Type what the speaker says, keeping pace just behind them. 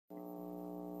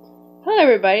Hello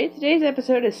everybody, today's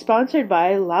episode is sponsored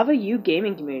by Lava U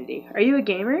Gaming Community. Are you a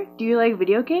gamer? Do you like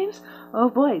video games? Oh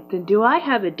boy, then do I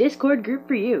have a Discord group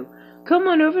for you. Come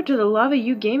on over to the Lava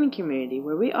U Gaming Community,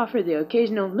 where we offer the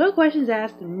occasional no questions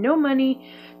asked, no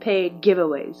money paid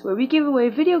giveaways, where we give away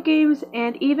video games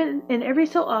and even, and every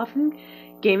so often,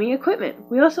 gaming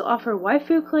equipment. We also offer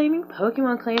waifu claiming,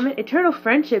 Pokemon claiming, eternal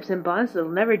friendships and bonds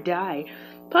that'll never die,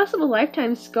 possible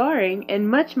lifetime scarring, and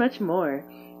much, much more.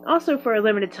 Also, for a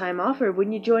limited time offer,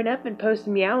 when you join up and post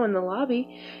meow in the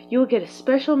lobby, you will get a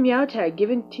special meow tag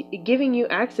giving you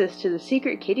access to the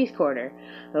secret Kitty's Corner,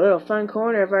 a little fun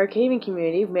corner of our gaming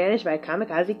community managed by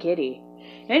Kamikaze Kitty.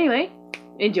 Anyway,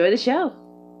 enjoy the show!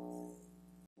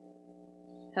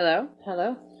 Hello?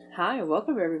 Hi,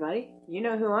 welcome everybody. You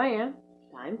know who I am.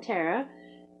 I'm Tara,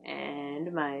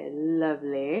 and my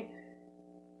lovely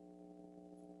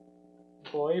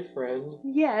boyfriend.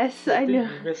 Yes, I know.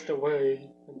 You missed a word.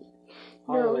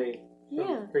 Harley. No.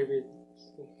 Yeah. From previous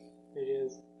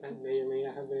videos that may or may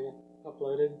not have been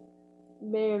uploaded.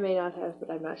 May or may not have,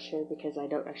 but I'm not sure because I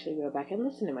don't actually go back and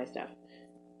listen to my stuff.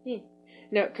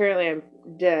 No, currently I'm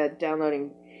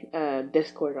downloading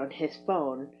Discord on his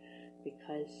phone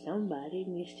because somebody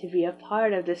needs to be a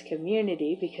part of this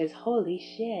community because holy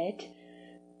shit.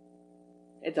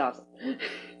 It's awesome.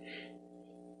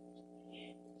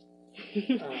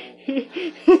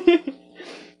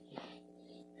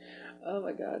 Oh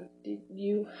my god. Did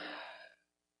you...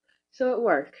 So at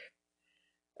work.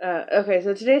 Okay,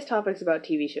 so today's topic's about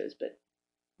TV shows, but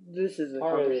this is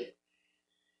part of the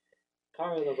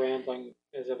rambling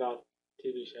is about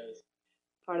TV shows.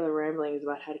 Part of the rambling is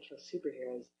about how to kill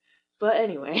superheroes. But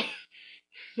anyway.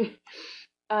 So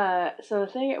the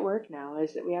thing at work now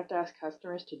is that we have to ask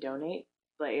customers to donate,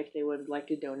 like if they would like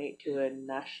to donate to a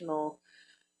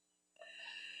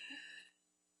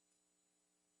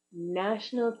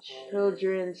National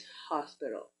Children's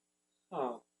Hospital.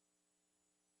 Oh.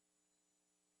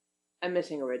 I'm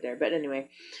missing a word there, but anyway.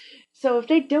 So if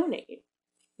they donate,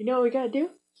 you know what we gotta do?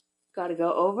 Gotta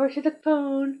go over to the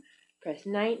phone, press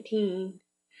 19,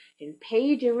 and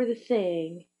page over the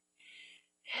thing.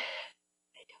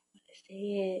 I don't want to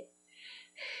say it.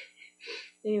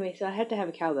 Anyway, so I had to have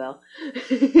a cowbell.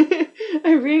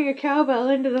 I ring a cowbell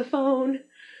into the phone.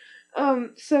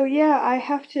 So yeah, I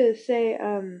have to say,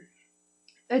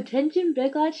 attention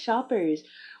Big Lots shoppers.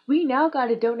 We now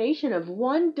got a donation of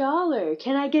 $1.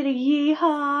 Can I get a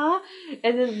yeehaw?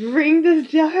 And then ring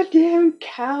this goddamn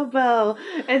cowbell.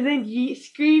 And then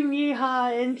scream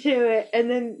yeehaw into it.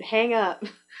 And then hang up.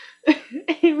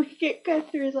 And we get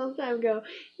customers all the time go,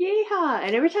 yeehaw.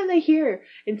 And every time they hear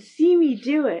and see me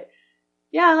do it,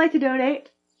 yeah, I'd like to donate.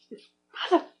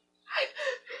 Mother...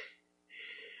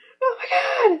 Oh my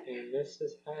god! And this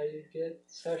is how you get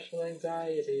social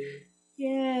anxiety.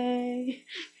 Yay!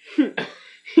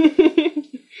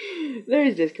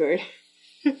 There's Discord.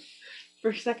 For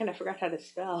a second I forgot how to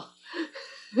spell.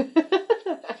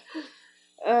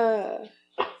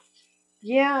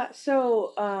 Yeah,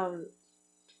 so,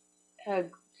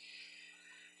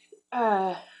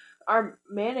 our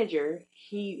manager,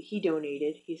 he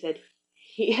donated. He said,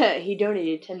 he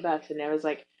donated $10 and I was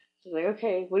like,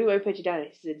 okay, what do I put you down?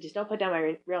 He said, just don't put down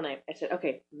my real name. I said,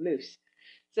 okay, Moose.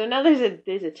 So now there's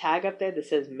a tag up there that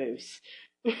says Moose.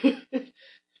 And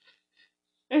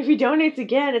if he donates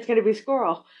again, it's gonna be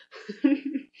Squirrel.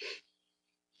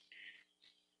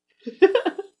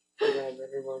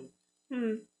 Everyone.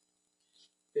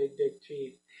 Big Dick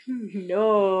G.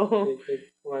 No. Big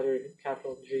letter,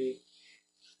 capital G.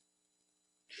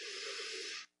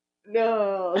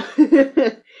 No.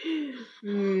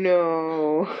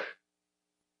 No.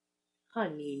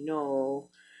 Honey, no.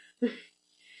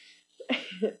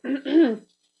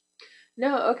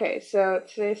 No, okay, so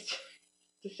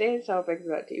today's topic is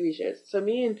about TV shows. So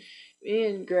me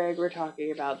and Greg were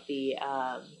talking about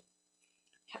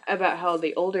about how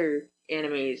the older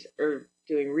animes are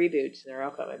doing reboots and they're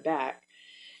all coming back.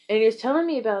 And he was telling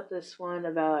me about this one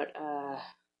about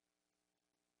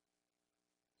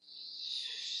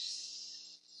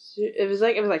it was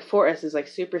like 4S's, like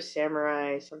Super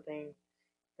Samurai something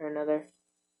or another.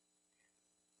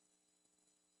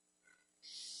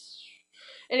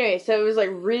 Anyway, so it was like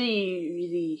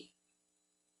really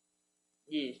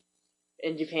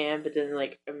in Japan, but then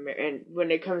like and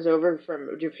when it comes over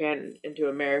from Japan into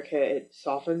America, it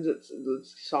softens. It's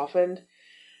softened.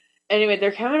 Anyway,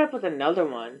 they're coming up with another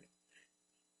one,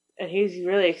 and he's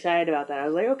really excited about that. I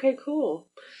was like, okay, cool.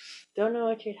 Don't know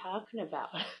what you're talking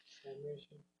about.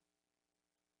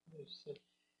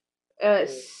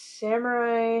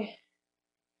 Samurai.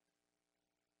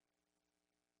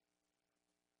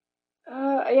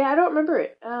 Yeah, I don't remember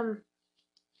it.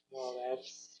 Well,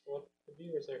 that's what the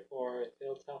viewers are for.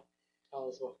 They'll tell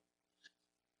us what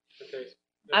there's.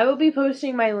 I will be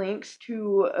posting my links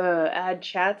to add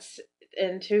chats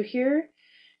into here.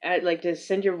 Like to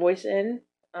send your voice in.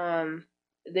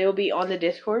 They will be on the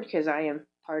Discord because I am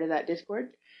part of that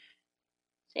Discord.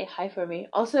 Say hi for me.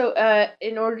 Also,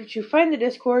 in order to find the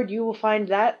Discord, you will find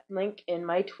that link in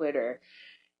my Twitter.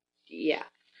 Yeah.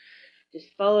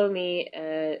 Just follow me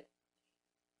at,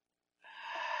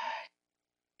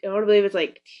 I want to believe it's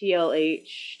like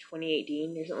TLH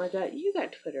 2018 or something like that. You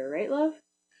got Twitter, right, love?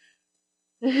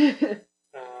 Maybe,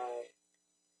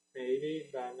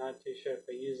 but I'm not too sure if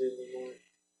I use it anymore.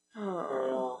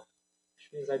 Oh.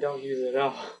 Which means I don't use it at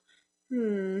all.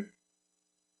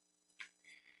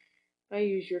 I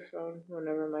use your phone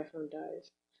whenever my phone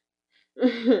dies.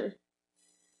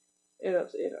 I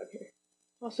don't see it on here.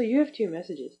 Also, you have 2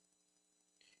 messages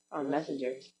on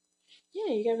Messenger.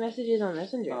 Yeah, you got messages on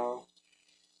Messenger. Oh.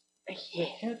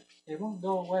 Yeah. It won't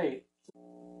go away.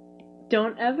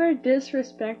 Don't ever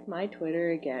disrespect my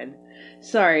Twitter again.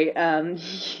 Sorry, I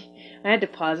had to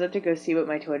pause it to go see what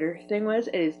my Twitter thing was.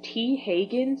 It is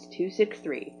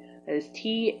thagans263. That is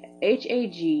THAGANS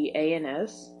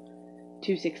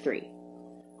 263.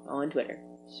 All on Twitter.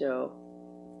 So,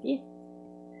 yeah.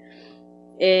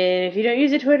 And if you don't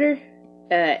use a Twitter,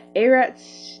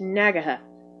 AratSnagaha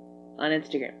on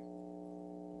Instagram.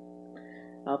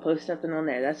 I'll post something on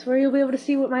there. That's where you'll be able to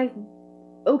see what my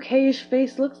okayish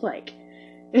face looks like.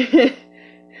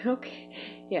 Okay.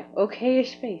 Yeah,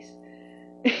 okayish face.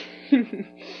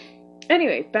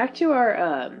 Anyway, back to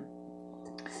our,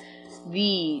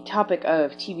 the topic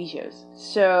of TV shows.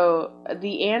 So,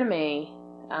 the anime,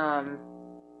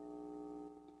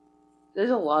 there's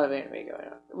a lot of anime going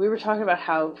on. We were talking about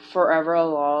how forever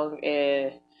along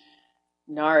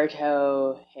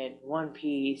Naruto and One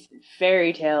Piece and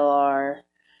Fairy Tail are.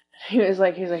 He was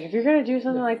like, if you're gonna do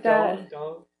something like that,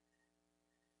 Don't.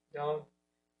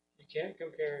 You can't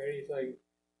compare anything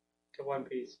to One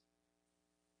Piece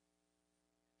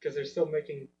because they're still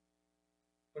making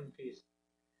One Piece.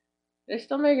 they're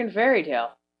still making Fairy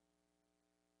Tail.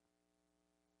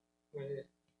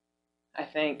 I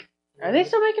think. Are they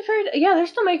still making Fairy Tail? Yeah, they're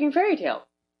still making Fairy Tail.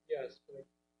 Yes. But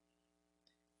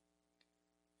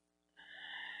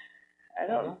I if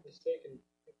don't. I'm not mistaken,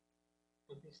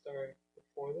 One Piece started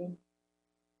before them.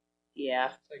 Yeah.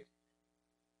 It's like,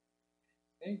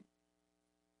 I think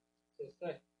the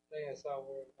thing I saw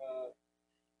were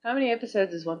How many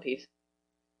episodes is One Piece?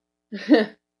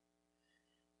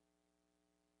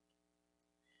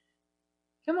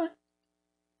 Come on.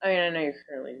 I mean, I know you're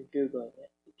currently Googling it.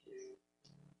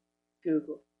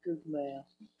 Google Mail.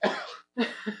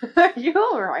 Are you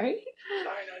alright?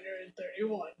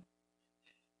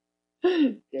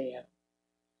 931. Damn.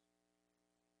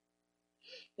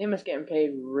 They must get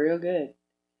paid real good.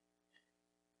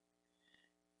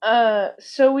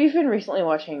 So we've been recently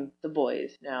watching The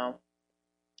Boys now.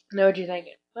 Know what you're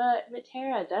thinking. But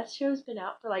Tara, that show's been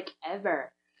out for like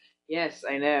ever. Yes,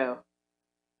 I know.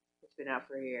 It's been out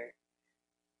for a year.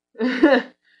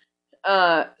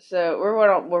 So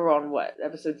we're on what?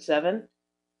 Episode 7?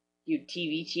 You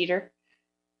TV cheater.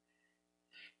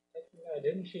 I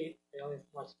didn't cheat. I only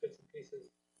watched bits and pieces.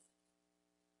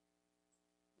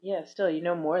 Yeah, still, you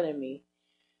know more than me.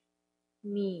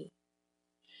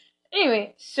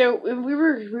 Anyway, so we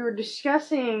were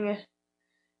discussing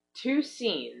 2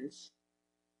 scenes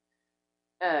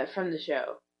from the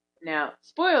show. Now,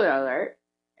 spoiler alert,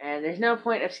 and there's no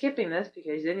point of skipping this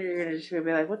because then you're gonna just be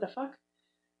like, what the fuck?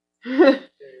 I wonder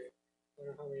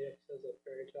how many episodes of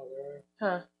Fairy Tail there are.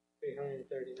 Huh.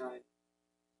 339.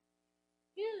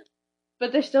 Yeah.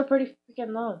 But they're still pretty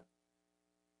freaking long.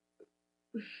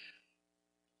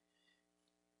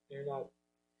 They're not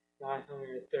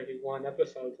 931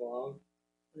 episodes long.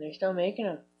 And they're still making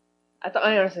them.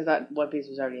 I honestly thought One Piece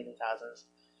was already in the thousands.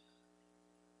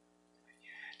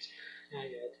 Not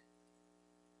yet.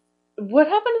 What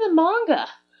happened to the manga?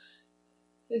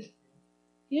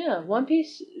 Yeah, One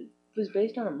Piece was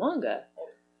based on a manga.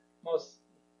 Most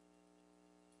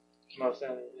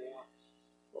anime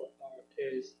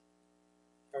is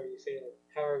however you say it,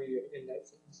 however you in that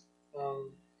sentence.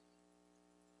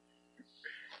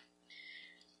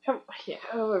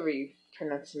 However you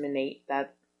pronunciate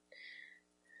that.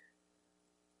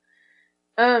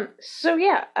 So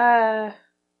yeah,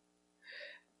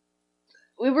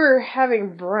 we were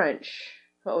having brunch.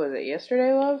 What was it,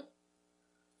 yesterday, love?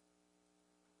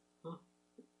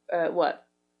 Huh? What?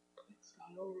 It's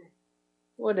not over.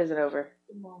 What isn't over?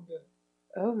 The manga.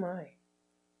 Oh my.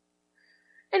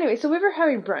 Anyway, so we were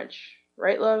having brunch,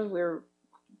 right, love? We were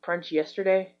brunch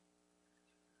yesterday.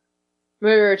 We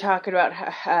were talking about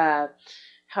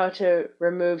how to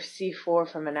remove C4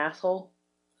 from an asshole.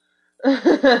 In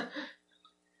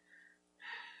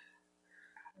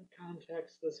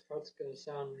context, this part's gonna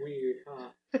sound weird, huh?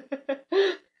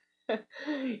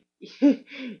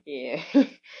 Yeah.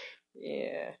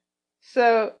 Yeah.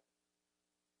 So,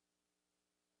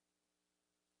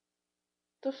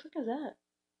 the fuck is that?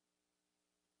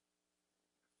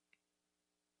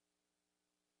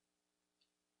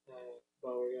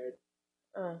 Beauregard.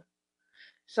 Oh.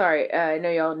 Sorry, I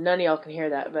know none of y'all can hear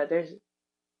that, but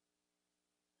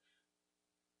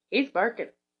he's barking.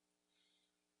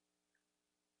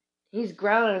 He's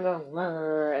growling and going,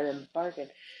 "Rrr," and then barking.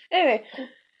 Anyway,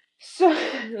 so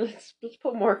let's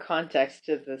put more context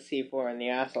to the C4 and the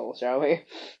asshole, shall we?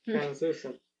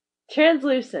 Translucent.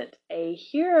 Translucent, a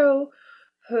hero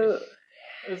who...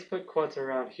 Let's put quotes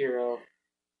around hero.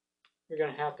 We're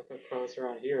gonna have to put quotes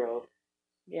around hero.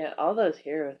 Yeah, all those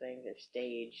hero things are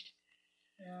staged.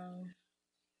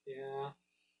 Yeah.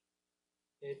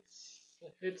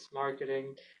 It's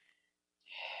marketing.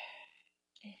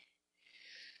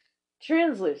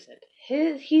 Translucent.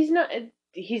 He's not...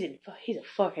 He's a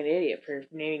fucking idiot for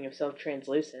naming himself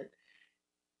Translucent.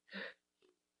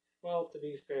 Well, to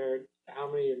be fair,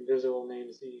 how many invisible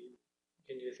names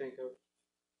can you think of?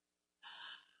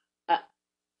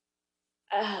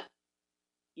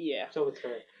 Yeah. So it's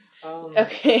fair.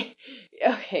 Okay,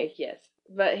 yes.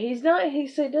 But he's not, so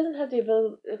he doesn't have the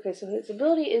ability, okay, so his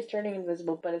ability is turning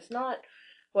invisible, but it's not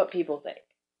what people think.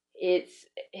 It's,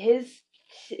 his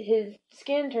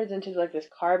skin turns into like this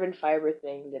carbon fiber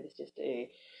thing that is just a,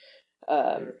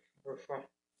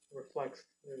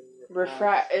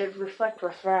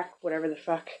 refract, whatever the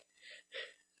fuck,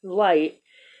 light,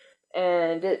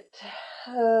 and it,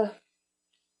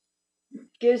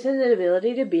 gives him the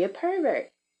ability to be a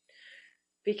pervert.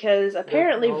 Because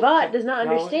apparently Vought does not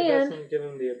understand. It doesn't give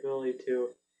him the ability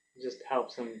to. It just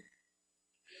helps him.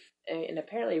 And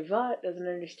apparently Vought doesn't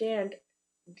understand.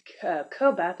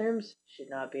 Co-bathrooms should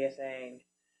not be a thing.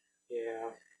 Yeah.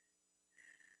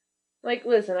 Like,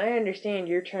 listen, I understand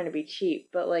you're trying to be cheap,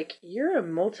 but like, you're a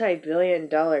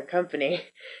multi-billion-dollar company.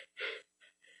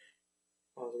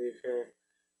 Well, to be fair,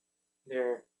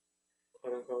 they're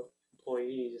quote-unquote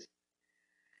employees.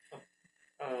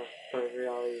 But in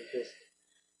reality, just...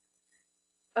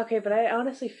 Okay, but I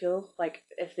honestly feel like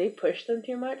if they push them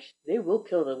too much, they will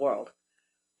kill the world.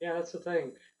 Yeah, that's the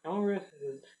thing.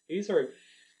 These are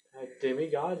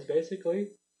demigods,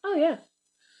 basically. Oh, yeah.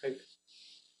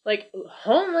 Like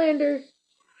Homelander,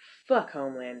 fuck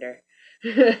Homelander.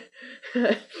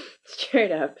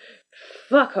 Straight up,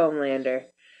 fuck Homelander.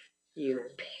 You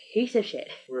piece of shit.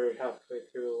 We're halfway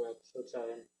through episode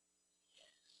 7.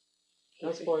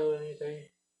 Don't spoil anything.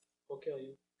 We'll kill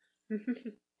you.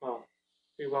 Well,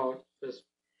 we won't. Just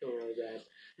feel really bad.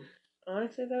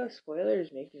 Honestly, though,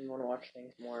 spoilers make me want to watch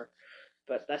things more.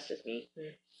 But that's just me.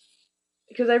 Yeah.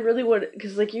 Because I really would.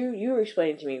 Because, like, you were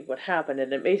explaining to me what happened,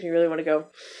 and it makes me really want to go,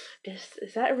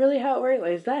 is that really how it works?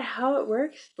 Like, is that how it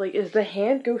works? Like, does the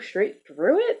hand go straight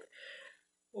through it?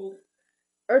 Well,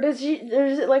 or does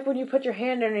it like when you put your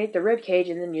hand underneath the rib cage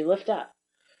and then you lift up?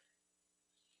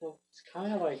 Well, it's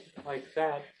kind of like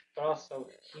that, but also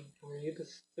he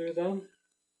breathes through them.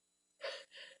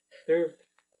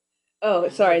 Oh,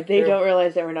 sorry, they don't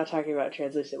realize that we're not talking about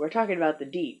Translucent. We're talking about the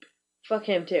Deep. Fuck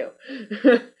him, too.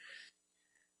 Yeah.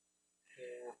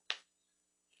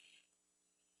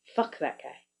 Fuck that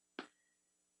guy.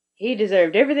 He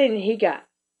deserved everything he got.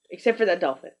 Except for that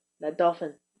dolphin. That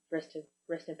dolphin, rest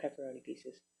in pepperoni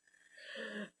pieces.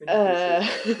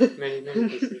 Many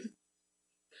pieces.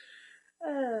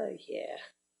 Yeah.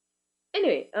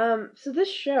 Anyway, so this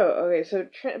show, okay, so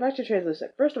back to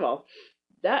Translucent. First of all,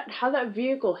 how that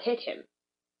vehicle hit him.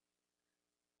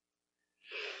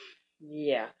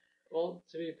 Yeah. Well,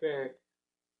 to be fair,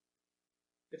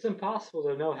 it's impossible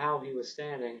to know how he was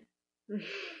standing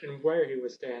and where he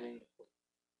was standing.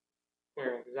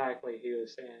 Where exactly he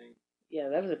was standing. Yeah,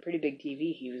 that was a pretty big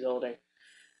TV he was holding.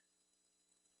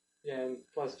 Yeah, and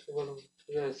plus it wasn't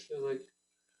this. It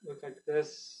looked like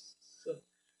this. So,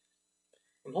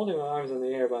 I'm holding my arms in the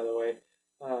air, by the way.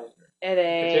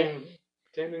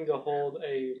 Pretending to hold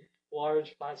a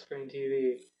large flat screen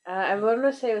TV. I want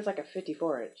to say it was like a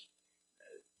 54-inch.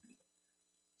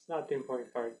 It's not the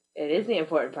important part. It is the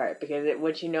important part, because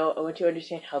once you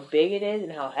understand how big it is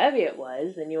and how heavy it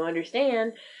was, then you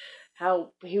understand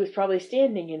how he was probably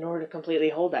standing in order to completely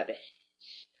hold that bitch.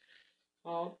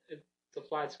 Well, it's a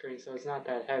flat screen, so it's not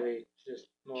that heavy. It's just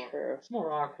more. True. It's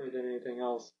more awkward than anything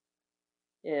else.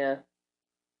 Yeah.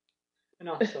 And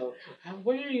also,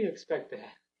 what do you expect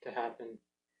to happen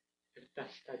if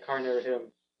that car never hit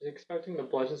him? you expecting to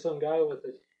bludgeon some guy with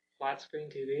a flat screen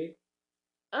TV?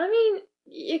 I mean,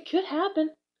 it could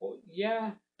happen. Well,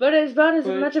 yeah. But it's about as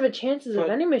But- much of a chance as a but-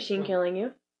 vending machine killing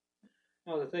you.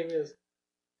 No, the thing is,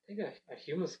 I think a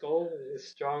human skull is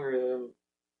stronger than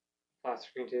flat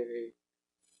screen TV.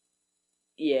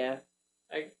 Yeah.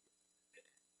 I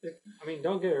mean,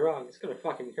 don't get it wrong, it's gonna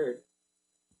fucking hurt.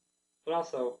 But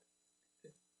also,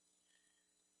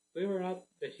 believe it or not,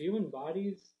 the human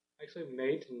body's actually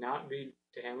made to not be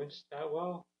damaged that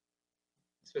well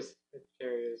in specific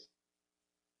areas.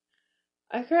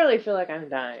 I currently feel like I'm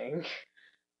dying.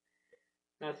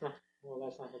 That's not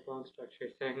the bone structure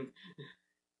thing.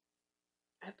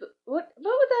 What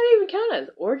would that even count as?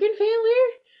 Organ failure?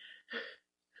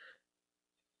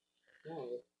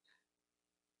 No.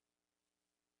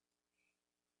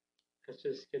 That's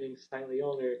just getting slightly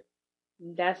older.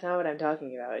 That's not what I'm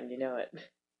talking about, and you know it.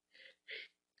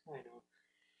 I know.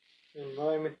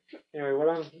 And anyway, what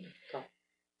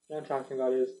I'm talking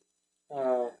about is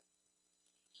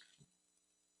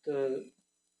the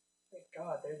Thank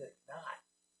God, there's a knot.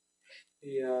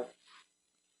 the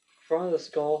front of the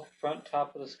skull, front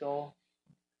top of the skull.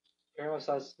 Very much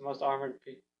that's the most armored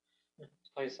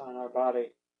place on our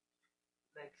body.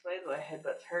 That explains why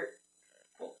headbutts hurt.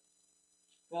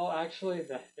 Well, actually,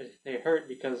 they hurt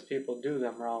because people do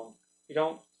them wrong. You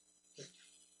don't.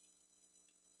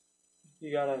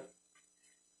 You gotta.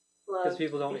 Because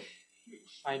people don't.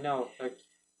 I know. Like,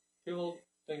 people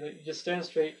think that you just stand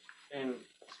straight and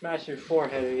smash your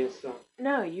forehead against them.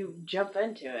 No, you jump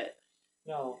into it.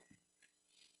 No.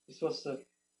 You're supposed to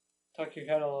tuck your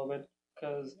head a little bit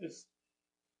because it's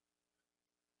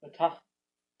the top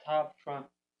front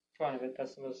of it.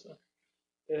 That's the most.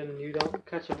 And you don't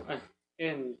catch them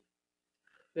in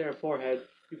their forehead.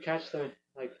 You catch them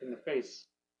like in the face,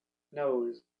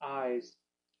 nose, eyes,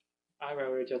 eyebrow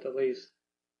ridge at the least.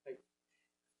 Like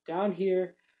down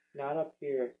here, not up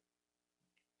here.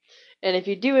 And if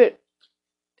you do it,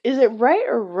 is it right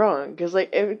or wrong? Because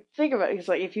think about it. Because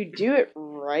if you do it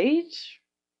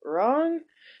wrong,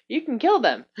 you can kill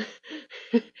them.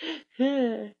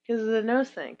 Because of the nose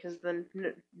thing. Because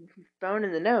the bone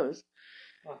in the nose.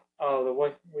 The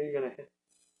way you're gonna hit,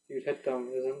 you'd hit them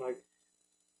isn't like.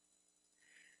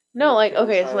 No,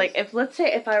 okay, so let's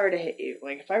say if I were to hit you,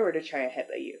 if I were to try to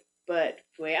headbutt you, but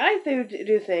the way I do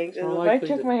things is if I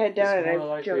took my head down and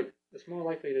I jump. It's more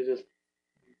likely to just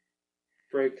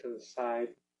break to the side.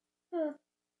 Huh.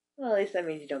 Well, at least that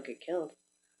means you don't get killed.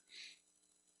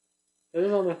 This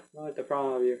is not like the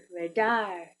problem of you. May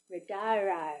die,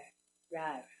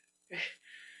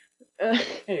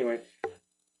 Anyway,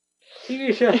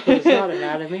 TV show is not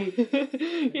anatomy.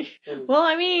 Well,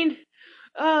 I mean,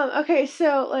 okay,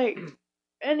 so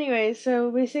anyway, so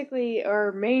basically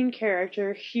our main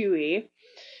character, Huey,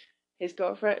 his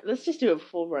girlfriend, let's just do a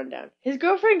full rundown. His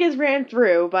girlfriend gets ran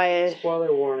through by a...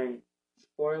 Spoiler warning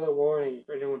for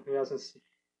anyone who hasn't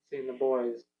seen The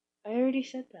Boys. I already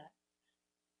said that.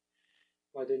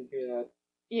 I didn't hear that.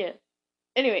 Yeah.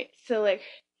 Anyway, so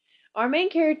our main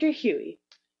character, Huey,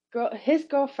 his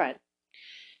girlfriend,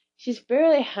 she's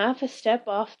barely half a step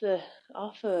off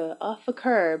a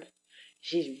curb.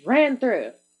 She's ran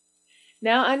through.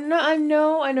 Now I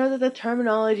know that the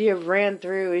terminology of ran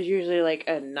through is usually like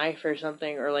a knife or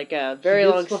something, or like a very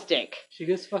long stick. She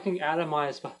gets fucking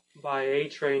atomized by a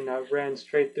train that ran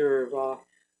straight through her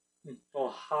while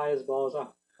high as balls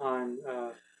on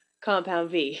Compound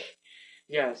V.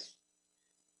 Yes.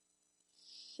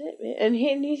 Shit, man. And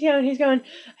he's going,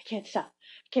 I can't stop.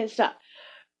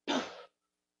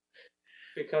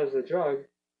 Because the drug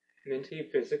meant he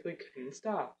physically couldn't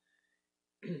stop.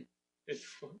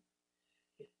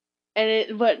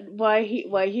 Why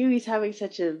Huey's having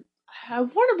such a... I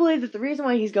want to believe that the reason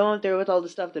why he's going through with all the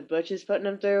stuff that Butch is putting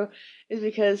him through is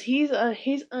because he's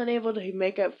unable to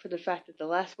make up for the fact that the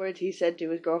last words he said to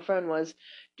his girlfriend was,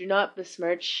 "Do not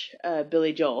besmirch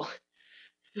Billy Joel."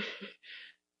 I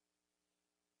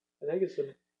think it's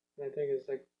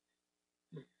like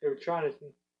they were trying to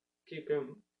keep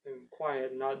him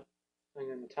quiet and not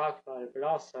letting him talk about it, but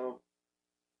also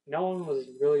no one was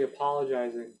really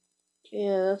apologizing.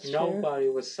 Yeah, that's true. Nobody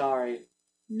was sorry.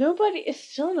 Nobody is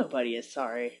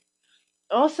sorry.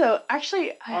 Also,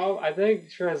 actually, I think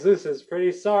Trazus is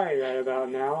pretty sorry right about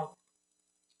now.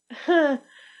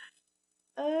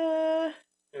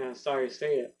 Sorry to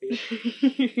say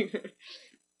it.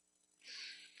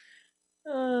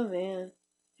 Oh man.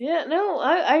 Yeah, no,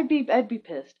 I'd be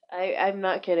pissed. I'm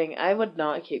not kidding. I would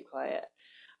not keep quiet.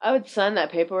 I would sign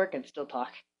that paperwork and still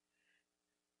talk.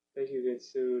 I think you get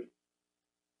sued.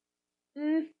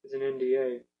 Mm. It's an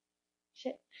NDA.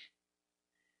 Shit.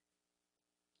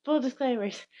 Full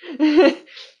disclaimers.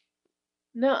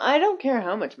 No, I don't care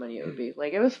how much money it would be.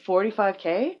 Like, it was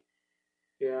 $45K?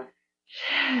 Yeah.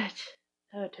 Shit.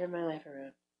 That would turn my life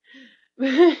around.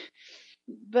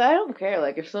 But I don't care.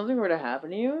 Like, if something were to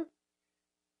happen to you,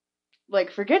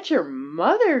 like, forget your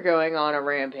mother going on a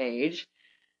rampage.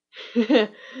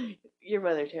 Your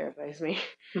mother terrifies me.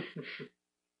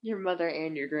 Your mother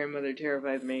and your grandmother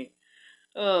terrifies me.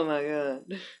 Oh my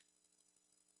god.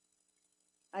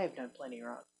 I have done plenty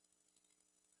wrong.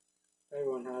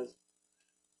 Everyone has.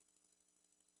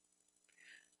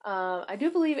 I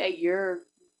do believe at your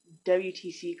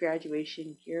WTC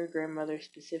graduation, your grandmother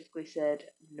specifically said,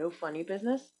 no funny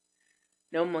business,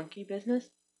 no monkey business.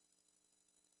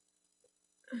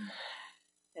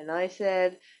 And I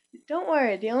said, don't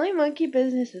worry, the only monkey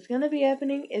business that's going to be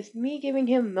happening is me giving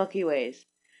him Milky Ways.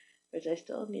 Which I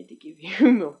still need to give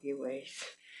you Milky Ways.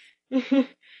 It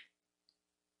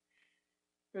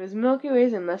was Milky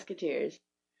Ways and Musketeers.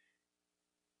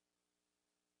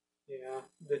 Yeah.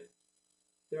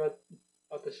 They're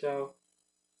at the show.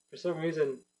 For some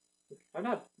reason, I'm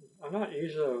not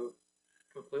usually a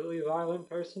completely violent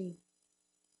person,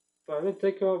 but I've been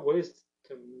thinking about ways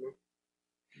to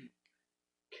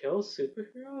kill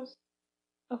superheroes.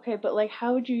 Okay, but like,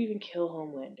 how would you even kill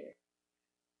Homelander?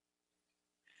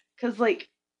 Because, like,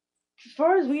 as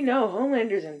far as we know,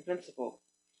 Homelander's invincible.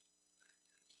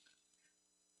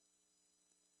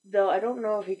 Though I don't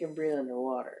know if he can breathe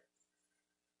underwater.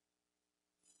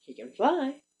 He can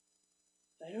fly,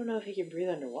 but I don't know if he can breathe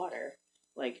underwater,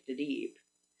 like the deep.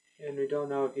 And we don't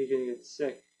know if he can get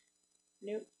sick.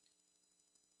 Nope.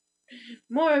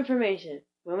 More information.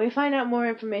 When we find out more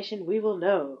information, we will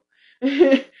know.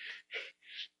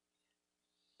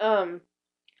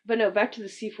 But no, back to the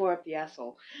C4 up the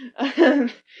asshole.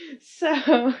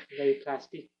 So Lay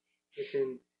plastic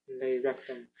within lay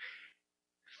rectum.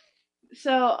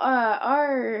 So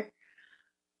our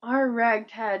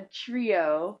ragtag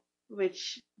trio,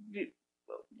 which,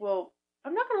 well,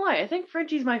 I'm not gonna lie, I think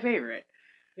Frenchie's my favorite.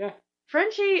 Yeah.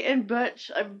 Frenchie and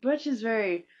Butch. Butch is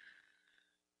very.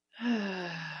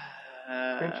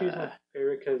 Frenchie's my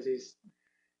favorite because he's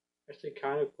actually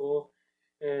kind of cool.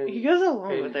 And he goes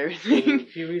along with everything. And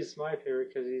Huey's my favorite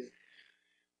because he's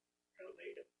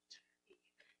relatable to me.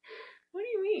 What do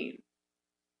you mean?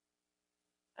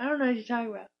 I don't know what you're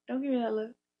talking about. Don't give me that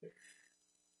look.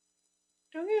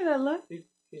 Don't give me that look.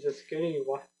 He's a skinny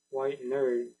white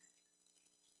nerd.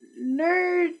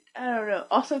 Nerd. I don't know.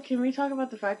 Also, can we talk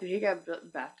about the fact that he got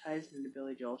baptized in the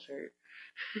Billy Joel shirt?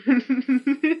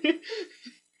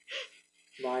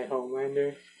 By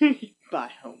Homelander.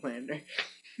 By Homelander.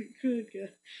 Good.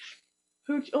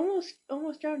 Who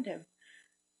almost drowned him.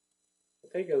 I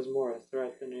think it was more a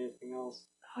threat than anything else.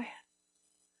 Oh yeah.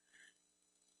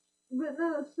 But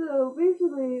no, so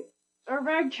basically, our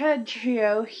ragtag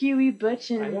trio, Huey, Butch,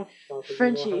 and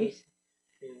Frenchie.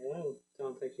 I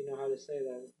don't think you know how to say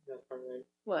that part right.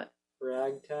 What?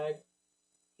 Ragtag?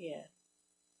 Yeah.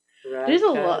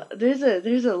 Ragtag?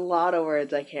 There's a lot of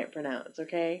words I can't pronounce,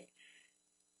 okay?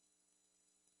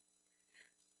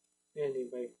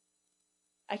 Anyway.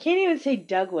 I can't even say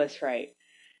Douglas right.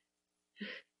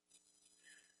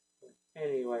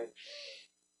 Anyway.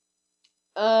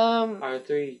 Are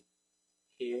 3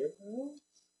 heroes?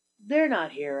 They're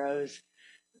not heroes.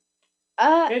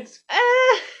 It's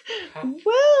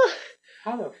well,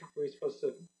 how the fuck are we supposed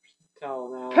to tell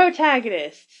now?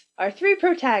 Protagonists. Our 3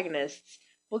 protagonists.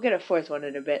 We'll get a 4th one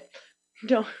in a bit.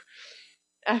 Don't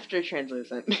after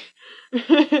Translucent.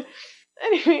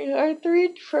 Anyway, our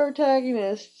 3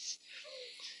 protagonists.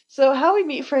 So how we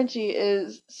meet Frenchie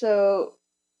is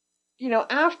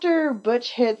after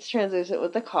Butch hits Translucent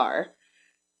with the car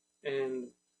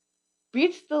and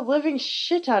beats the living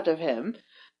shit out of him.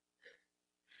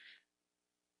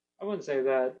 I wouldn't say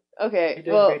that. Okay, he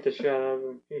didn't beat the shit out of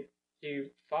him. He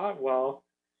fought well.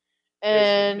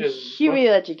 And Huey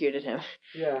electrocuted him.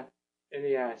 Yeah, in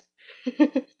the ass.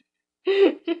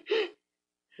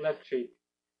 Left cheek.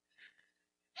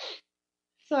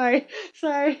 Sorry.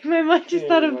 My mind just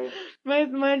thought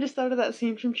of that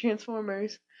scene from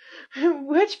Transformers.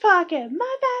 Which pocket?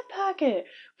 My back pocket.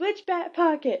 Which back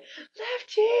pocket? Left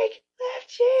cheek. Left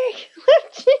cheek.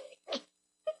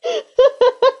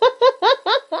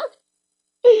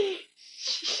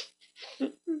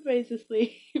 Face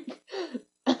asleep.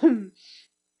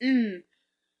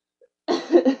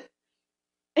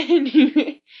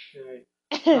 Anyway.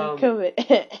 COVID.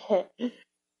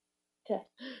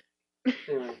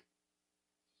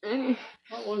 Anyway.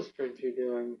 What was Frenchie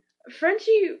doing?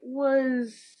 Frenchie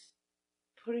was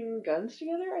putting guns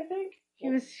together, I think. He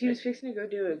was fixing to go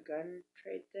do a gun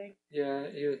trade thing. Yeah,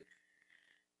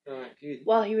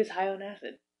 While he was high on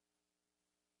acid.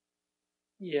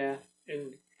 Yeah,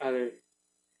 and other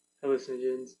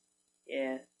hallucinogens.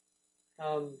 Yeah.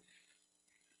 Um,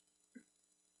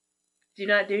 Do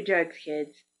not do drugs,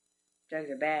 kids. Drugs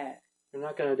are bad. we're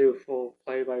not gonna do full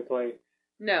play-by-play.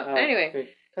 No. Anyway,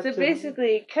 so to,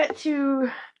 basically, cut to.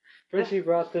 Frenchie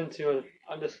brought them to an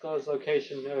undisclosed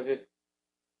location of his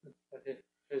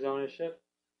ownership.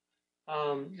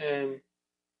 And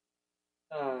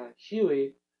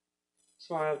Huey,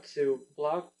 smart enough to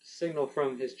block the signal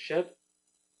from his chip.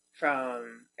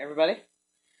 From everybody?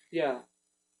 Yeah.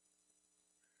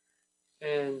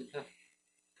 And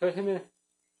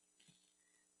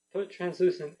put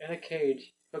Translucent in a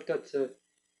cage hooked up to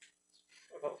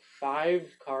about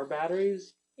 5 car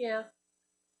batteries. Yeah.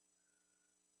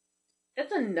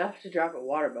 That's enough to drop a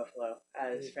water buffalo,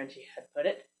 as Frenchie had put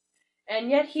it. And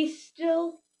yet he's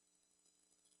still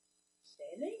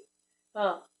standing?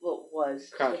 Well, was.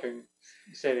 Crouching,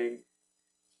 sitting.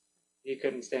 He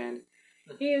couldn't stand.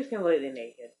 He was completely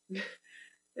naked.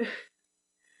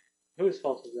 Whose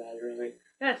fault is that, really?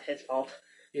 That's his fault.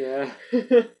 Yeah.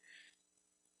 It's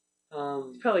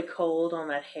probably cold on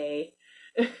that hay.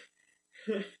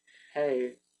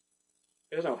 Hay.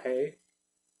 There's no hay.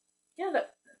 Yeah,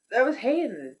 that was hay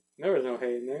in the... There was no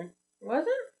hay in there. Wasn't?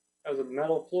 That was a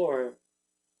metal floor.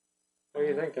 What do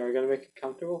you think? Are we gonna make it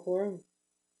comfortable for him?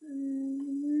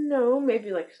 No,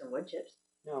 maybe like some wood chips.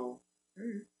 No.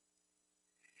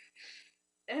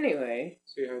 Anyway.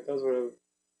 Sweetheart, those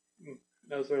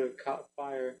would have caught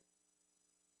fire.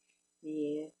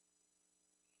 Yeah.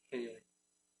 Anyway.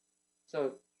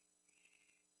 So,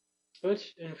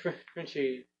 Butch and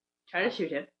Frenchie Try to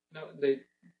shoot him. No, they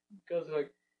go through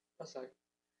what's that?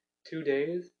 2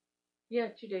 days? Yeah,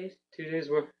 2 days. 2 days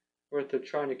worth of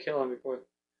trying to kill him before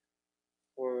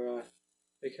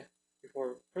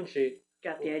Frenchie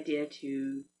got the idea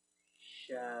to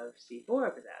shove C4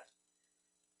 up his ass.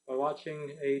 By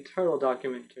watching a turtle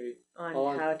documentary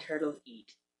on how turtles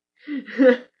eat.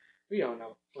 We don't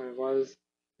know when it was.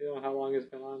 We don't know how long it's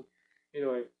been on.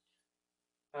 Either way,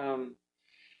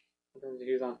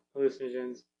 he was on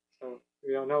hallucinogens, so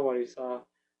we don't know what he saw.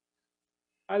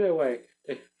 Either way,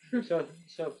 they show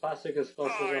plastic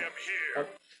explosives up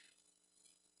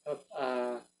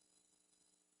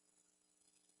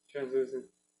translucent.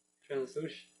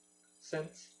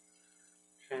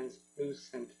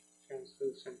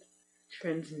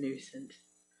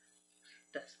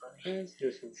 That's funny.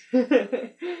 Translucent.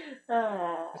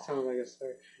 That sounds like a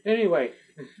story. Anyway.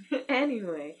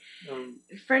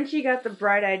 Frenchie got the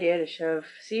bright idea to shove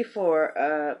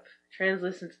C4 up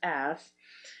Translucent's ass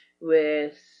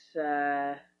with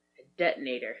a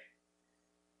detonator.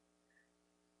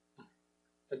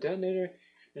 A detonator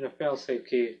and a failsafe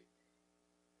key.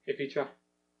 If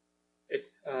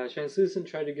Translucent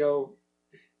tried to go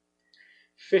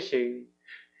fishing,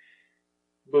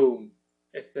 boom.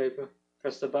 If they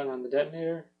press the button on the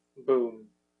detonator, boom.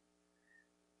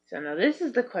 So now this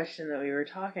is the question that we were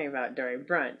talking about during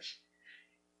brunch.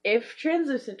 If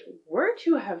Translucent were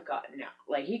to have gotten out,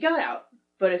 like he got out,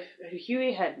 but if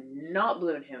Huey had not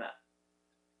blown him up,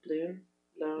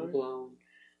 blown,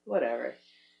 whatever.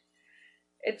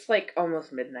 It's like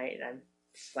almost midnight and I'm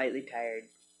slightly tired.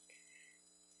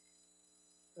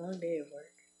 Long day of work.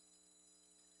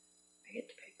 I get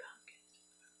to pick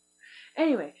pumpkins.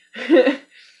 Anyway,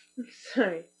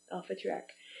 sorry, off the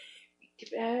track.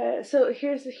 So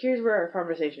here's where our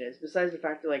conversation is. Besides the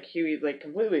fact that Huey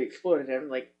completely exploded him,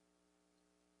 what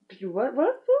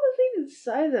was even the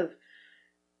size of?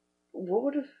 What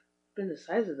would have been the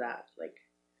size of that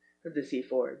of the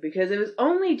C4? Because it was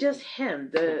only just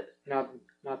him.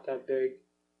 Not that big.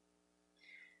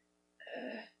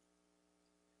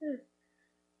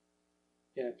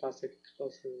 Yeah, plastic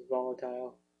explosive is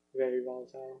volatile, very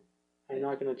volatile. I'm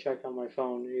not gonna check on my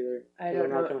phone either. Because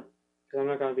I'm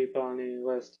not gonna be put on any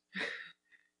list.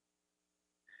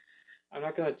 I'm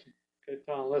not gonna get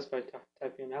put on a list by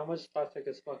typing in how much plastic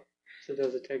explosive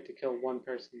does it take to kill one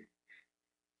person.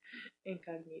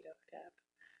 Incognito tab.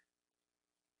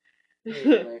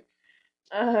 Anyway.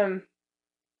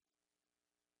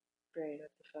 Brain,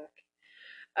 what the fuck?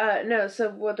 No,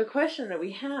 so the question that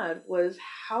we had was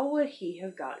how would he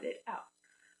have gotten it out?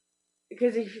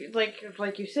 Because if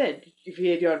like you said, if he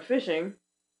had gone fishing,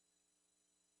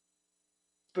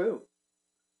 boom.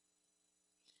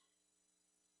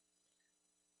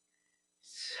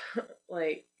 So,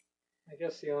 I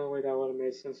guess the only way that would have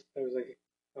made sense if there was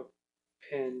a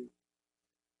pin.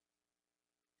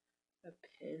 A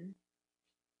pin?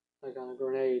 Like on a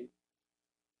grenade.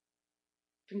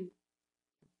 Ting.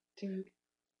 Ting.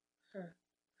 Huh.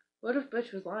 What if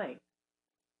Butch was lying?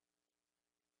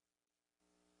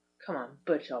 Come on,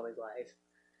 Butch always lies.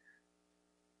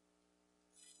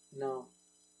 No,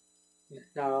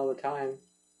 not all the time.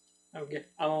 I'm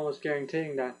almost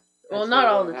guaranteeing that. Well, not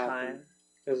all the time.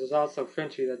 Because there's also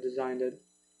Frenchie that designed it.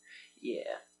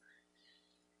 Yeah.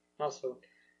 Also,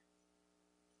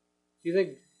 you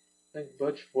think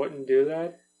Butch wouldn't do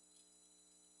that?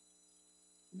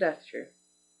 That's true.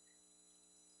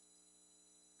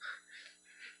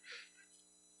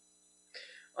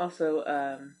 Also,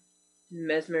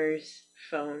 Mesmer's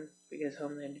phone, because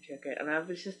Homelander took it, and I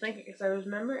was just thinking, because I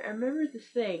remember this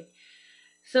thing,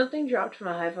 something dropped from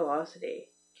a high velocity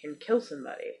can kill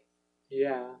somebody.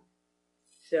 Yeah.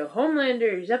 So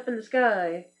Homelander's up in the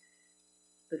sky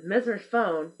with Mesmer's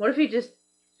phone. What if he just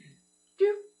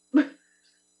doop?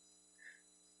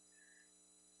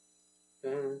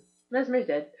 Mesmer's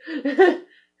dead.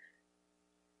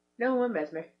 No one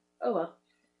Mesmer. Oh well.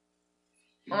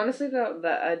 Honestly,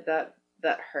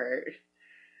 that hurt.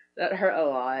 That hurt a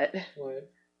lot.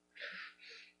 What?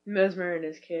 Mesmer and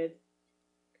his kid.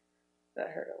 That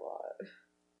hurt a lot.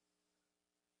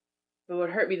 But what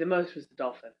hurt me the most was the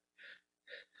dolphin.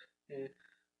 Yeah.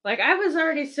 Like, I was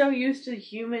already so used to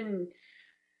human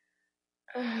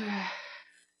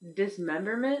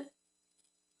dismemberment.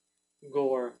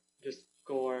 Gore. Just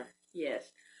gore.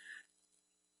 Yes.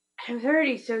 I was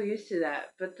already so used to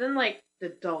that. But then, like, the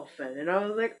dolphin. And I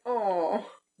was like, oh.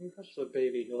 You touch the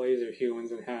baby laser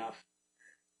humans in half.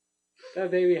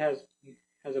 That baby has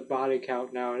a body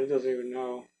count now and it doesn't even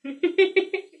know.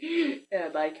 Yeah,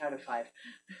 body count of 5.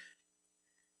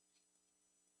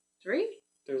 3?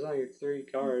 There's only 3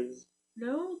 cards.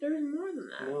 No, there's more than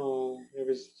that. No, there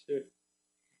was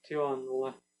two on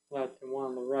the left and 1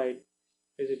 on the right.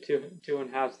 There's a two and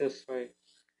a half this way,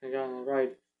 and a guy on the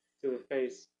right to the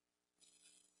face.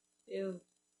 Ew.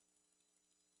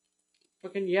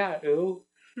 Fucking yeah, ew.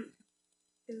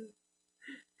 Ew.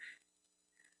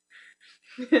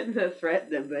 The threat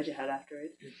that Butch had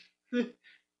afterwards.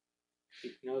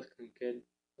 Keep your nose clean, kid.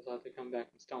 I'll have to come back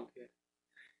and stomp you.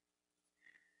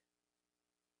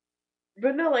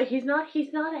 But no, like, he's not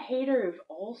a hater of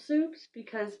all soups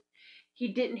because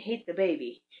he didn't hate the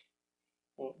baby.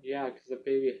 Well, yeah, because the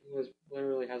baby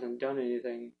literally hasn't done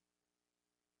anything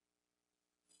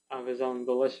of his own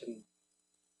volition.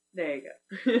 There you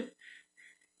go.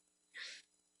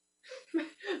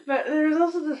 But there's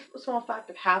also the small fact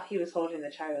of how he was holding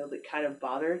the child that kind of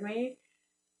bothered me.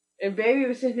 And baby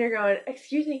was sitting there going,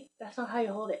 "Excuse me, that's not how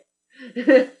you hold it.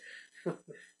 It's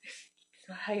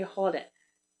not how you hold it."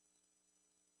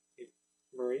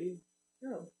 Marie?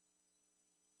 No.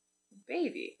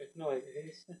 Baby. No, like,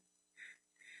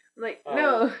 Like, oh.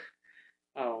 no.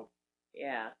 Oh.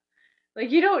 Yeah.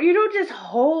 Like, you don't just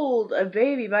hold a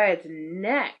baby by its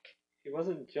neck. He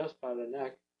wasn't just by the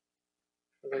neck.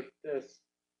 It was like this.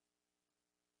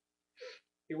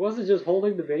 He wasn't just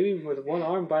holding the baby with one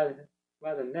arm by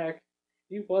the neck.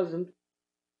 He wasn't. It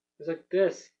was like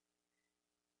this.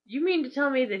 You mean to tell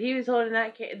me that he was holding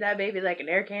that baby like an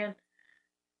air can?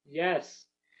 Yes.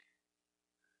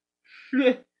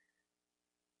 Are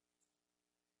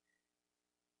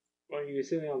you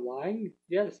assuming I'm lying?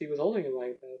 Yes, he was holding it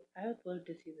like that. I would love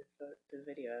to see the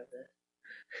video of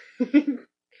this.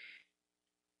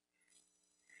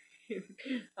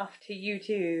 Off to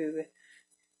YouTube.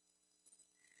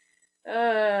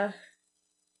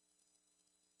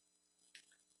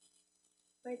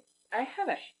 Like, I have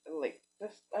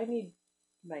this. I need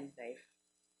my knife.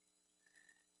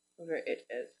 Where it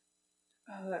is.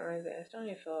 Oh, that reminds me. I still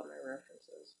need to fill out my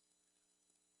references.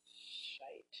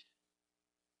 Shite.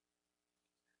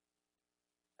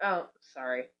 Oh,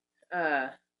 sorry.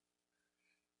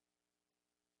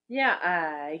 Yeah,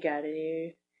 I got a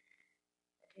new.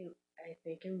 I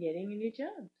think I'm getting a new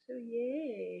job. So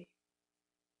yay.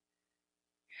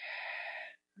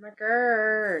 Oh my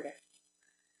god.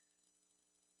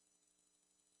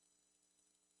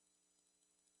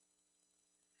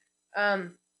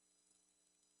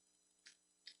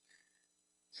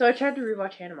 So I tried to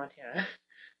rewatch Hannah Montana.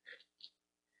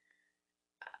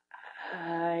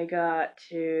 I got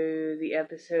to the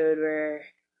episode where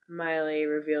Miley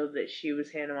revealed that she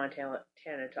was Hannah Montana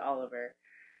to Oliver.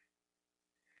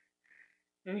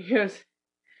 And he goes,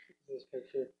 This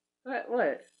picture.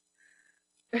 What?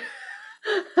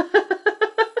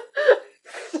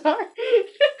 Sorry.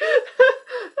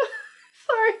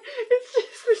 Sorry. It's just,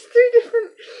 there's 3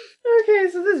 different. Okay,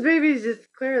 so this baby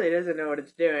just clearly doesn't know what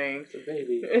it's doing. It's a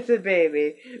baby. It's a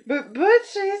baby. But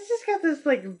Butch, he's just got this,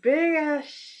 like, big ass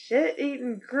shit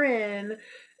eating grin.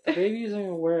 The baby isn't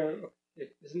aware.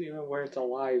 It isn't even aware it's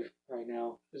alive right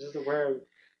now. It's just aware of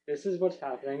this is what's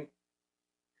happening.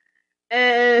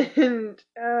 And,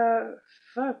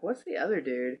 fuck, what's the other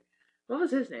dude? What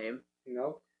was his name?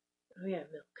 Milk. Oh yeah,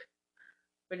 Milk.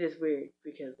 Which is weird,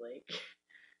 because, like...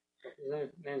 His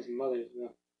name's Mother's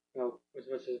Milk. Milk,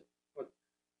 which is what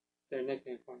their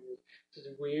nickname for him is. Which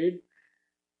is weird.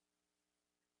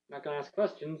 Not gonna ask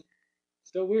questions.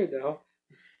 Still weird, though.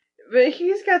 But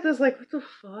he's got this, like, what the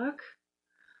fuck?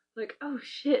 Like, oh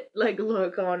shit, like,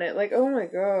 look on it. Like, oh my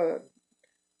god.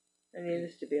 I need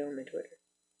this to be on my Twitter.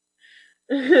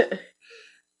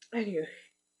 Anyway.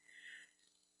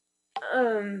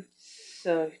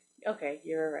 So, okay,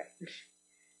 you're right.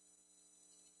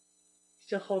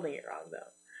 Still holding it wrong,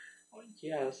 though. Oh,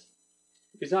 yes.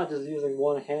 He's not just using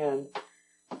one hand.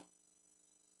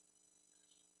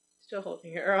 Still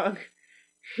holding it wrong.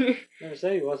 Never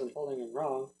said he wasn't holding it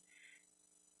wrong.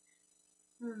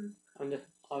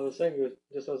 I was saying he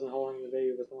just wasn't holding the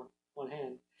baby with one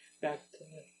hand. Back to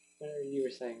whatever you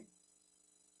were saying.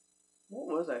 What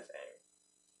was I saying?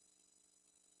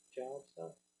 Job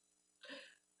stuff?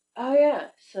 Oh yeah,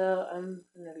 so I'm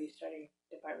gonna be starting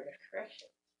Department of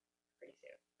Corrections pretty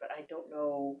soon, but I don't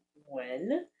know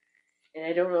when, and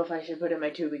I don't know if I should put in my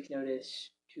 2 weeks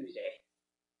notice Tuesday.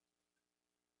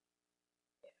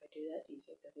 If I do that, do you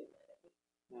think they'll be mad at me?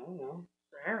 I don't know.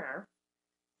 Rawr.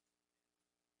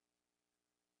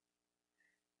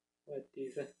 What do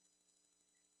you think?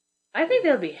 I think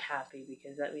they'll be happy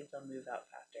because that means I'll move out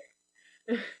faster.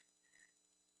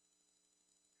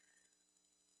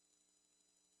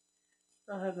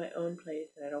 I'll have my own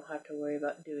place and I don't have to worry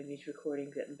about doing these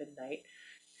recordings at midnight.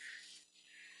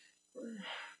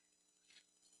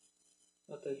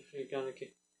 Not that you're gonna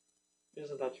get. It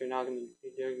isn't that you're not gonna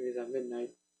be doing these at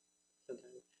midnight.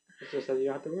 Sometimes it's just that you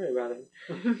don't have to worry about it.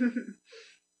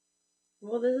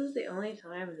 Well, this is the only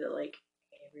time that, like,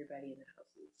 everybody in the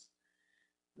house is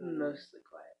mostly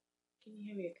quiet. Can you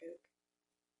hand me a Coke?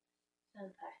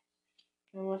 Senpai.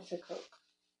 And what's a Coke?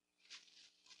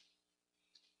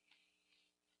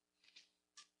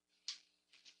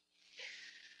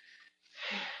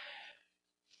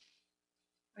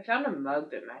 I found a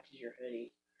mug that matches your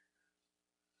hoodie.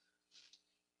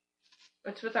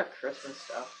 It's with our Christmas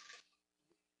stuff.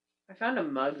 I found a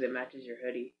mug that matches your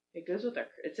hoodie. It goes with our.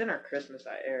 It's in our Christmas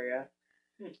area.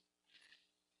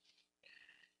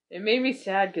 It made me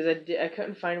sad because I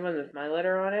couldn't find one with my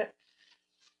letter on it.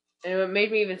 And what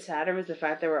made me even sadder was the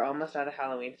fact that we're almost out of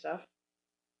Halloween stuff.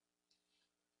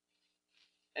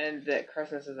 And that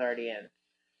Christmas is already in.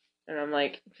 And I'm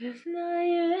like, it's not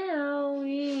even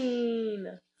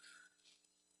Halloween.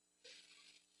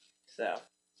 So.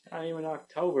 It's not even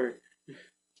October.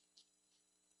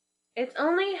 It's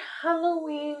only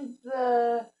Halloween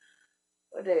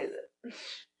what day is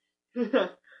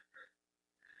it?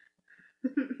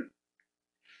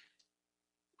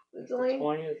 It's the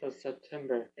 20th of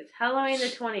September. It's Halloween the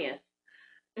 20th.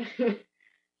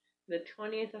 The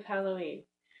 20th of Halloween.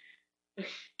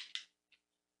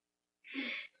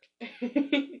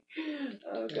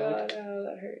 Oh god, oh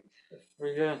that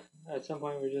hurts. At some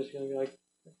point we're just gonna be like,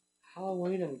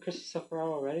 Halloween and Christmas stuff are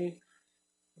out already?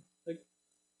 Like,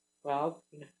 well,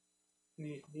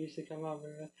 it needs to come out.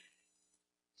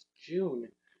 It's June.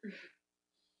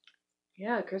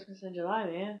 Yeah, Christmas in July,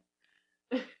 man.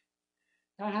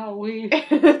 Not Halloween.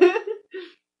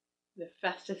 The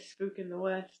fastest spook in the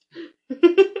West.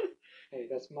 Hey,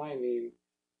 that's my meme.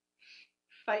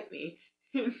 Fight me.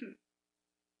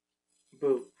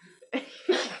 Boo.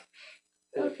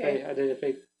 Okay. I did a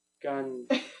fake gun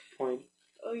point.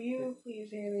 Oh, you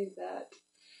please hand me that.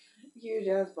 Huge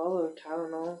ass bottle of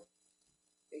Tylenol.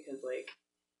 Because, like,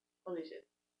 holy shit.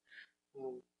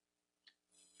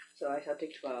 So I shall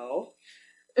take 12.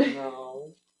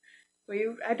 No.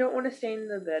 I don't want to stain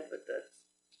the bed with this.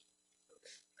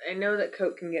 I know that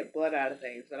Coke can get blood out of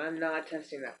things, but I'm not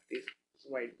testing that with this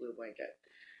white blue blanket.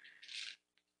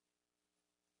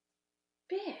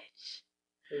 Bitch.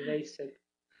 Lace it.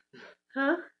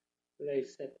 Huh?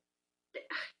 Lace it.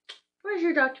 Where's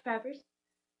your Dr. Peppers?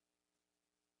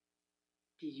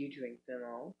 Did you drink them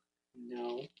all?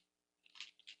 No.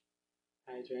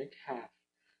 I drank half.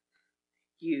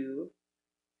 You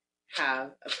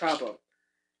have a problem.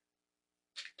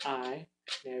 I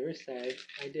never said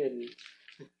I didn't.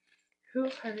 Who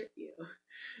hurt you?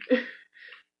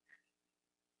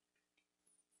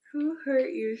 Who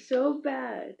hurt you so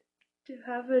bad to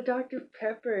have a Dr.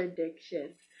 Pepper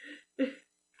addiction?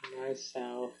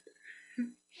 Myself.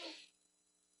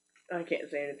 I can't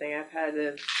say anything. I've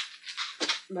had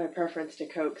my preference to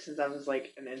Coke since I was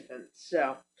like an infant,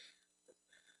 so.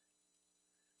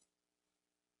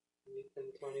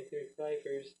 Ethan 23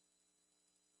 flavors.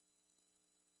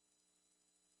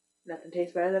 Nothing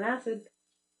tastes better than acid.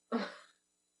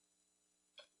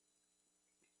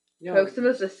 Yeah. Coke's the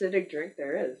most acidic drink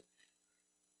there is.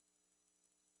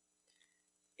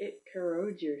 It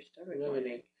corrodes your stomach.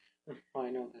 Lemonade. Oh,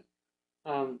 I know that.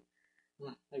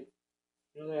 Like,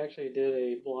 they actually did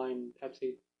a blind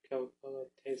Pepsi Coke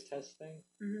taste test thing.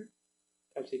 Mm-hmm.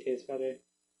 Pepsi tastes better.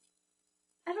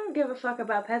 I don't give a fuck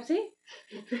about Pepsi.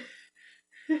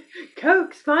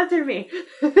 Coke, sponsor me.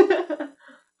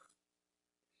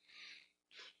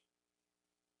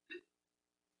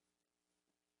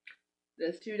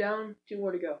 That's 2 down, 2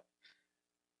 more to go.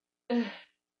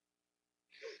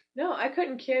 No, I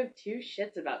couldn't give 2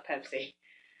 shits about Pepsi.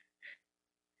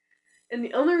 And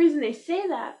the only reason they say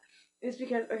that is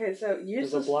because, okay, so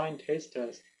useless... It's a blind taste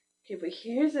test. Okay, but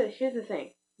here's the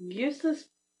thing. Useless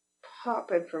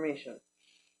pop information.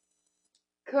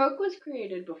 Coke was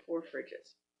created before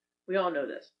fridges. We all know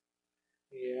this.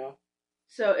 Yeah.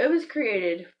 So it was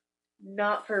created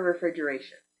not for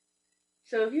refrigeration.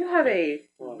 So if you have a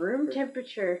room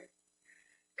temperature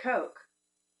Coke,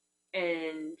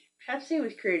 and Pepsi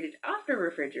was created after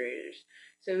refrigerators,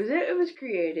 so it was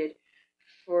created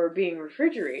for being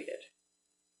refrigerated.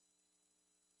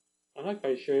 I'm not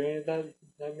quite sure that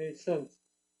made sense.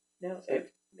 No,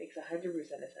 it makes 100% of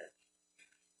sense.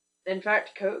 In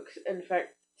fact,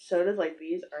 sodas like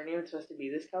these aren't even supposed to be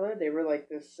this color. They were like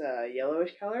this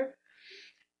yellowish color.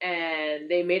 And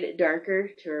they made it darker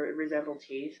to resemble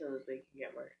tea so that they can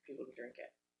get more people to drink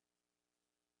it.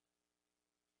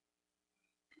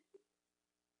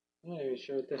 I'm not even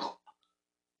sure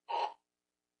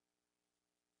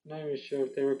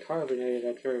if they were carbonated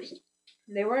at first.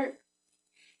 They weren't.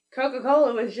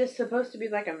 Coca-Cola was just supposed to be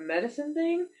like a medicine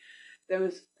thing. That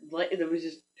was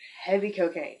just heavy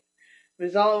cocaine. It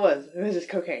was all it was. It was just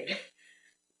cocaine.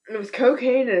 It was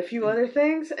cocaine and a few other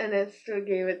things, and it still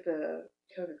gave it the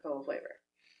Coca-Cola flavor.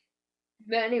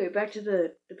 But anyway, back to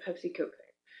the Pepsi Coke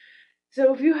thing.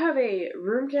 So if you have a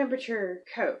room temperature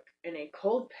Coke and a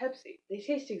cold Pepsi, they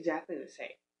taste exactly the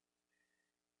same.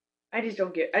 I just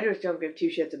don't give 2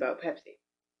 shits about Pepsi.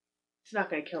 It's not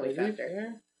going to kill me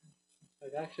faster.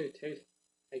 It actually tastes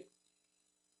like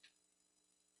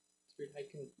I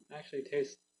can actually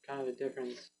taste kind of a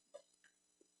difference.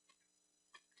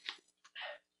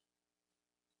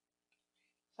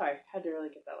 Sorry, had to really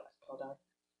get that last call down.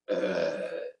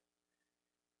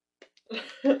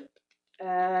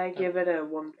 I give it a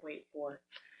 1.4.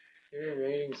 Your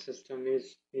rating system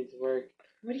needs work.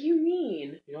 What do you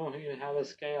mean? You don't even have a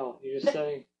scale. You're just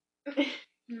saying.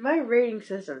 My rating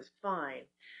system's fine.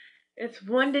 It's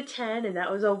 1 to 10, and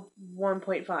that was a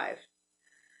 1.5.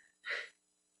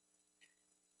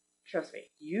 Trust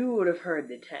me, you would have heard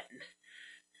the 10.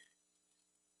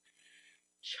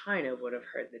 China would have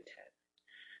heard the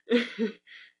 10.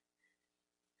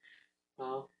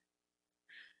 Well,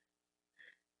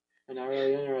 I'm not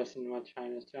really interested in what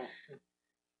China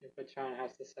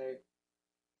has to say.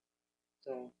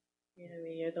 So. Yeah, I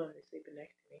mean, you're the one who's sleeping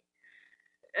next to me.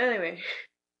 Anyway.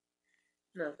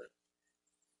 Nothing.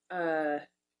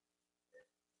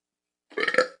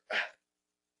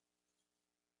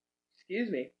 Excuse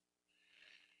me.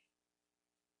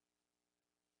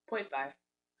 0.5.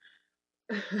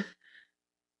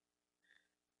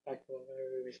 Back to what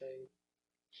we were saying.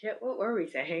 Shit, what were we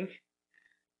saying?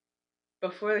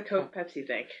 Before the Coke Pepsi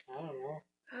thing. I don't know.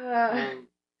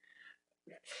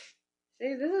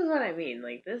 See, this is what I mean.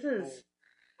 Like, this is...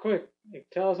 Quick,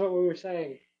 tell us what we were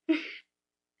saying.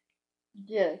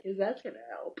 Yeah, because that's gonna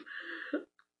help.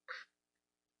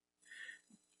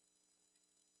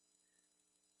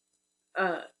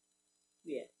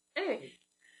 Yeah. Anyway.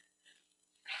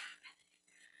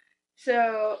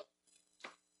 So,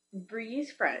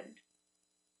 Bree's friend.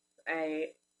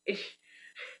 I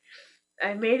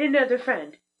made another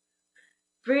friend.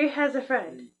 Bree has a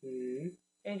friend. Mm-hmm.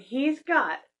 And he's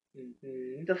got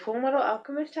the Full Metal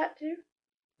Alchemist tattoo.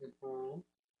 Mm-hmm.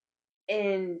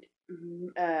 And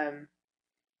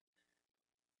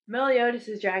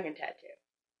Meliodas' dragon tattoo.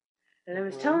 And I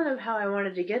was telling him how I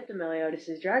wanted to get the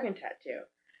Meliodas' dragon tattoo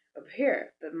up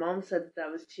here. But Mom said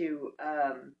that was too,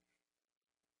 I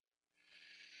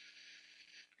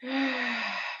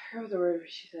forgot the word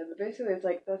she said, but basically it's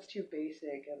like, that's too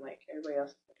basic, and like, everybody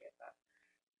else is looking at that.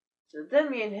 So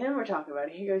then me and him were talking about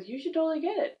it. He goes, you should totally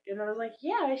get it. And I was like,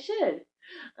 yeah, I should.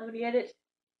 I'm gonna get it.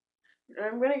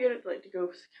 I'm gonna get it, like, to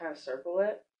go kind of circle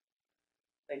it.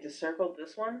 Like, to circle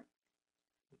this one.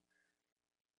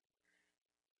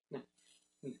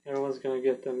 Everyone's gonna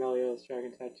get the Meliodas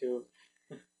dragon tattoo.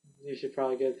 You should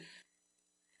probably get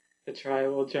the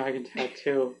tribal dragon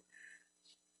tattoo.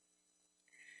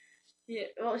 Yeah,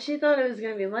 well, she thought it was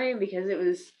gonna be lame because it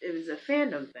was a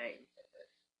fandom thing,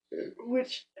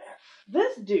 which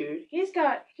This dude, he's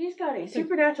got a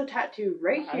supernatural tattoo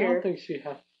right I here. don't think she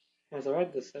has a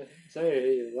right to say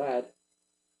that.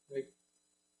 Like,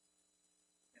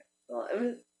 Well, it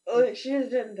was. Well, she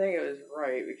just didn't think it was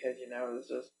right because it was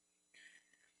just.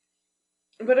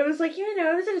 But it was like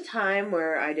it was at a time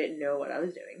where I didn't know what I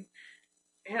was doing,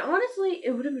 and honestly,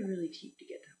 it would have been really cheap to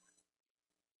get that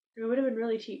one. It would have been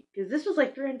really cheap because this was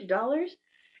like $300,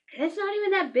 and it's not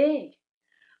even that big.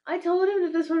 I told him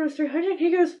that this one was $300.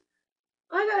 He goes,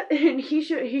 "I got," and he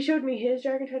showed me his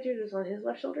dragon tattoo that's on his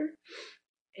left shoulder.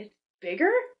 It's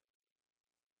bigger,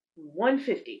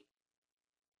 $150,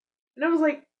 and I was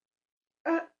like,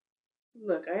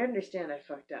 look, I understand I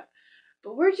fucked up,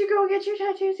 but where'd you go get your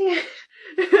tattoos yet?"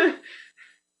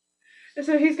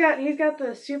 So he's got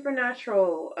the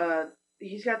supernatural.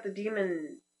 He's got the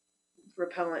demon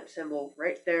repellent symbol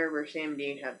right there where Sam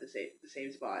Dean had the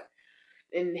same spot.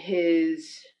 And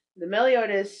the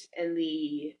Meliodas and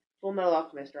the Full Metal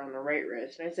Alchemist are on the right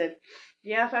wrist. And I said,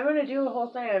 yeah, if I'm gonna do the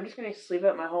whole thing, I'm just gonna sleeve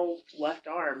up my whole left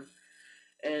arm.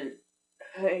 And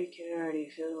I can already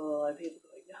feel a lot of people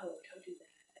going, no, don't do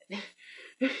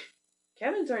that.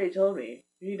 Kevin's already told me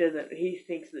he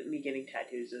thinks that me getting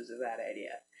tattoos is a bad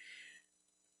idea.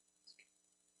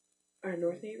 Our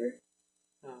north neighbor?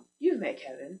 Oh. You've met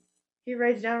Kevin. He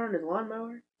rides down on his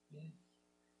lawnmower. Yeah.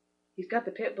 He's got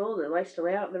the pit bull that likes to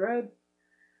lay out in the road.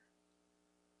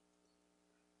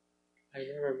 I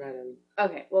never met him.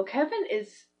 Okay, well, Kevin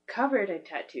is covered in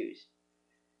tattoos.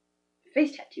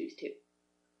 Face tattoos, too.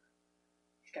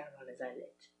 He's got them on his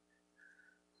eyelids.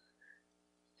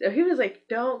 So he was like,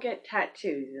 don't get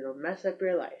tattoos. It'll mess up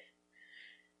your life.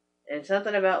 And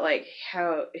something about, like,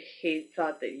 how he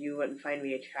thought that you wouldn't find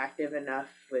me attractive enough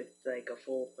with, like,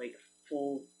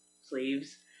 full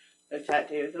sleeves of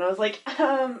tattoos. And I was like, He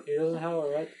doesn't have a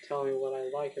right to tell me what I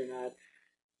like or not.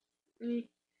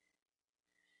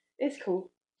 It's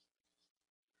cool.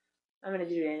 I'm gonna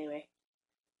do it anyway.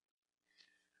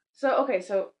 So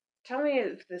tell me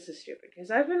if this is stupid.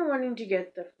 Because I've been wanting to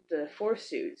get the 4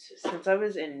 suits since I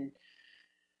was in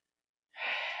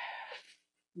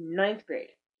 9th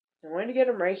grade. I wanted to get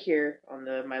them right here on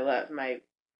my left.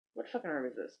 What fucking arm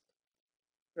is this?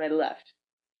 My left.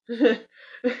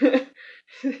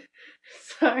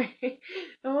 Sorry.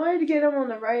 I wanted to get them on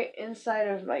the right inside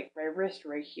of like my wrist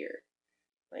right here.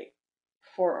 Like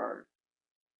forearm.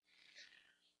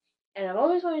 And I've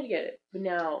always wanted to get it. But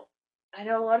now, I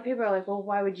know a lot of people are like, well,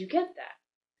 why would you get that?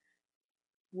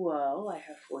 Well, I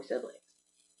have 4 siblings.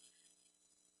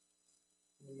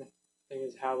 The thing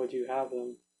is, how would you have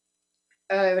them?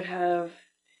 It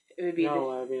would be...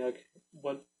 No, I mean, like,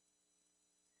 what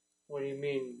do you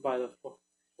mean by the 4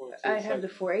 suits? I'd have the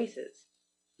 4 aces.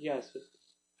 Yes, but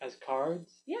as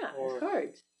cards? Yeah, as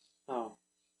cards. Oh.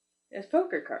 As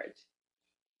poker cards.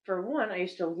 For one, I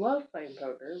used to love playing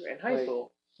poker in high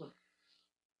school.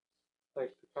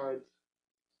 Like the cards,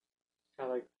 kind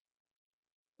of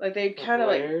like they kind of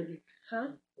like layered, huh?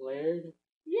 Layered.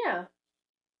 Yeah.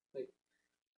 Like.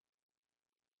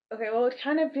 Okay, well,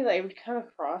 it would come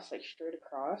across like straight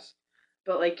across,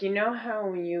 but like how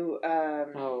when you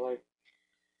Oh, like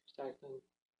stack them.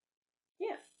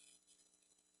 Yeah.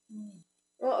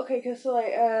 Well, okay, cause so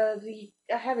like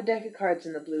I have a deck of cards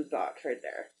in the blue box right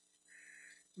there,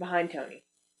 behind Tony.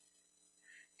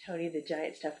 Tony the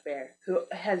giant stuffed bear, who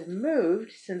has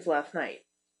moved since last night.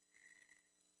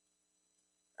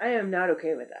 I am not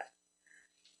okay with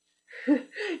that.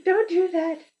 Don't do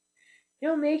that.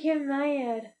 You'll make him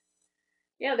mad.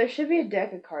 Yeah, there should be a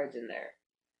deck of cards in there.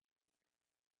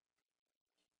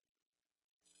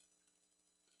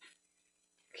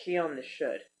 Key on the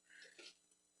should.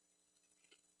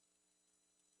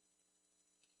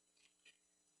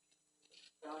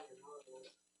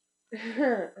 I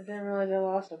didn't realize I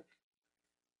lost him.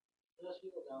 Most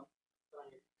people don't.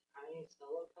 On your tiny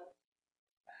solo cut?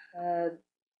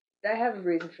 I have a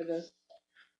reason for this.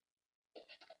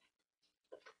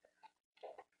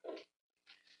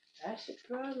 I should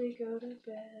probably go to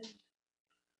bed.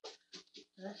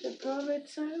 I should probably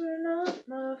turn off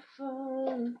my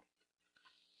phone.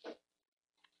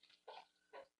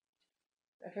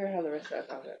 I forgot how the rest of that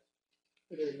song goes.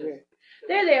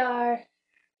 There they are!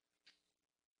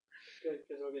 Good,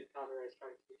 because we'll get copyright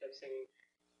strikes if we kept singing.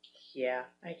 Yeah,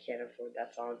 I can't afford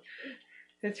that song.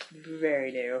 It's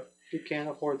very new. You can't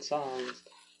afford songs.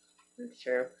 That's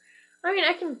true. I mean,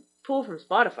 I can pull from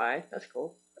Spotify. That's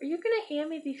cool. Are you gonna hand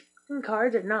me these fucking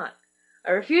cards or not?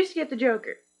 I refuse to get the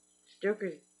Joker.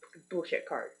 Joker's a bullshit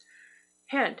card.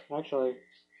 Hand. Actually,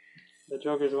 the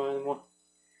Joker's one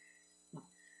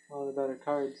of the better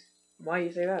cards. Why do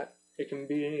you say that? It can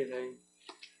beat anything.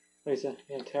 At least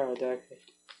in tarot deck.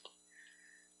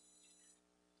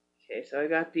 Okay, so I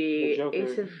got The the Joker.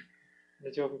 Ace of...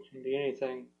 The Joker can be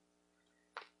anything.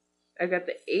 I got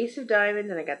the Ace of Diamonds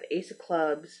and I got the Ace of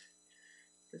Clubs.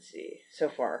 Let's see. So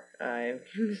far, I'm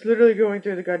just literally going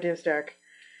through the goddamn stack.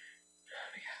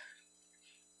 Oh my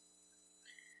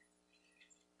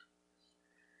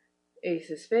god. Ace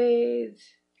of Spades.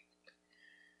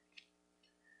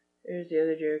 There's the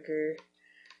other Joker.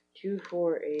 2,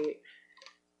 4, 8.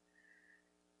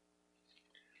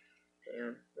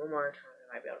 Damn. One more time,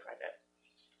 I might be able to find it.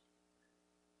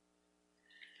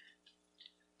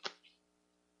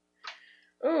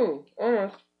 Oh,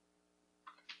 almost.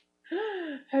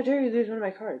 How dare you lose one of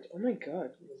my cards? Oh my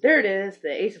god. There it is,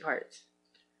 the Ace of Hearts.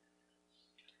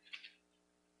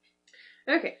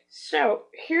 Okay, so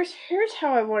here's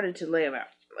how I wanted to lay them out,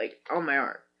 like on my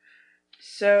arm.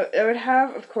 So I would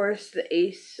have, of course, the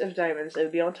Ace of Diamonds. It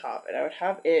would be on top, and I would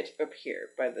have it up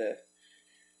here by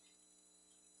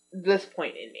this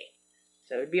point in me.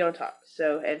 So it would be on top.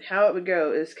 So, and how it would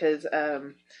go is because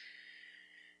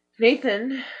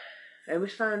Nathan, I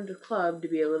always found the club to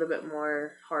be a little bit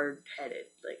more hard-headed.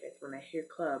 Like, when I hear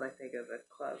club, I think of a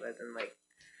club as in, like...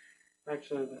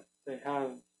 Actually, they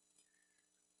have...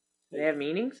 They have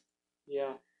meanings?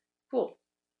 Yeah. Cool.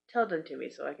 Tell them to me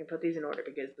so I can put these in order,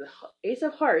 because the Ace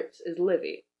of Hearts is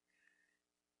Livy.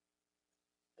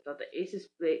 I thought the Ace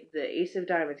of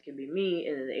Diamonds can be me,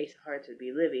 and then the Ace of Hearts would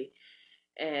be Livy.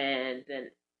 And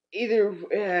then either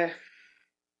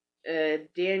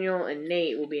Daniel and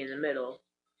Nate will be in the middle.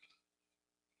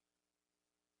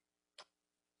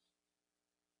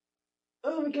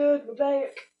 Oh my god, we're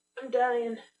back. I'm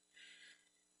dying.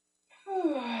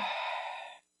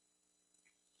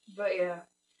 But yeah.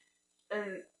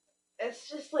 And it's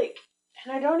just like,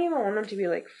 and I don't even want them to be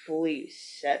like fully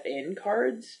set in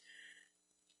cards.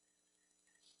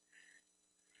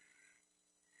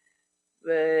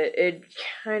 But it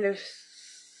kind of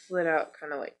slid out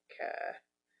kind of like,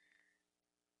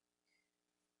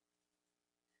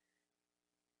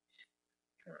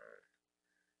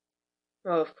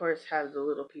 well, of course, have the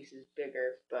little pieces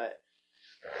bigger, but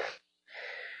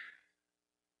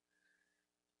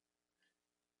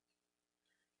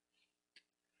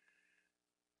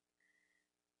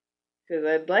because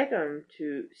I'd like them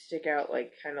to stick out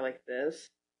like kind of like this.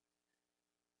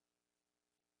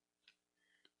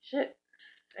 Shit,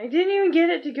 I didn't even get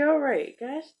it to go right.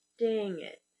 Gosh dang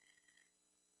it.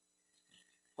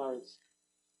 Hearts.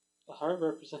 The heart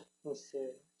represents the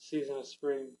season of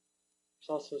spring. It's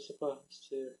also supposed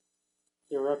to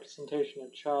be a representation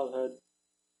of childhood,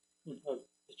 of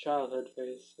the childhood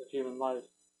phase of human life.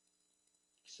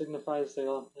 It signifies the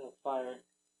element of fire.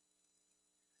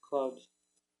 Clubs.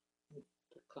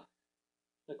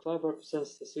 The club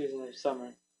represents the season of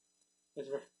summer. It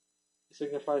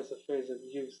signifies the phase of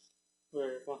youth,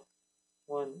 where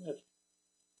one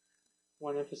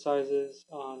emphasizes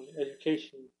on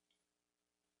education,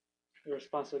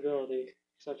 responsibility,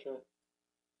 etc.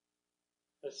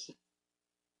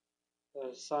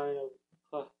 The sign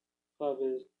of club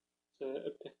is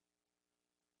the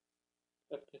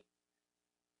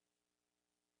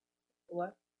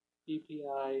What?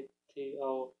 Epitome.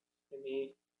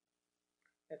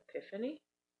 Epiphany?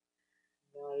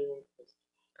 Not even close.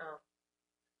 Oh.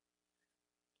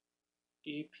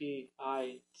 Epitome.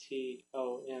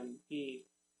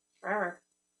 Alright.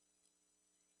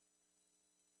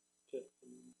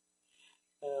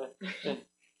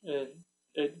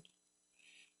 It's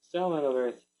the element of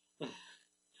earth.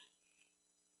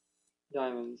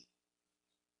 Diamonds.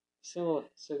 Symbol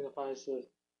signifies the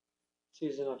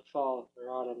season of fall or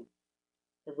autumn.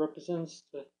 It represents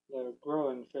the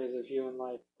growing phase of human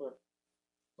life, where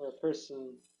a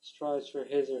person strives for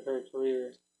his or her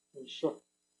career. In short,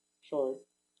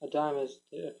 a diamond is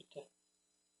the epitome.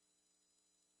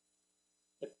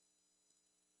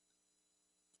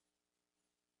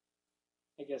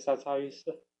 I guess that's how you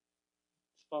spell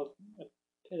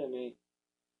epitome.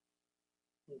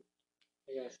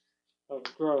 I guess of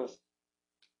growth,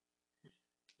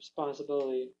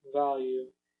 responsibility,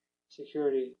 value,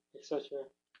 security, etc.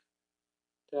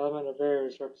 The element of air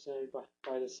is represented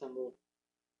by the symbol.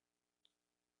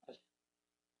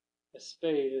 A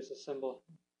spade is a symbol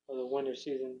of the winter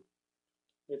season.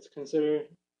 It's considered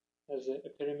as the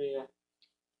epitome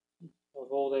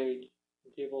of old age,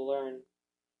 and people learn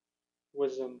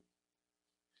wisdom,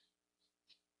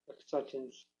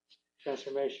 acceptance,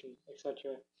 transformation,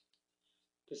 etc.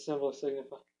 The symbol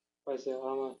signifies the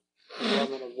element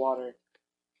of water.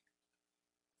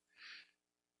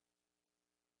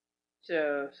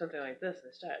 So, something like this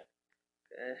instead.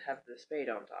 Have the spade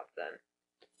on top then.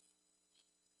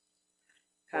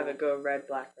 Have it go red,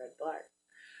 black, red, black.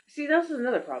 See, that's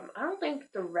another problem. I don't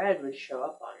think the red would show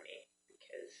up on me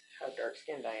because how dark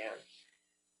skinned I am.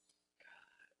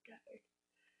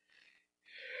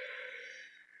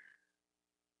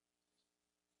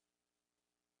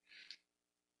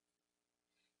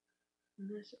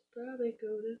 I should probably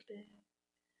go to bed.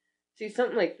 See,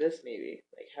 something like this maybe,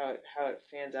 like how it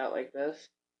fans out like this.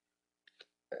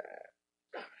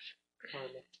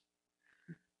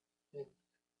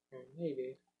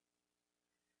 Maybe.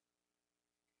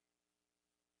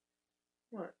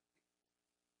 What?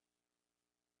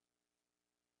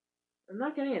 I'm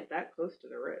not getting it that close to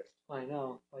the wrist. I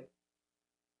know, like.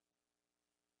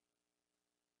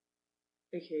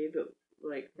 Okay, but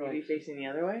like maybe Right. facing the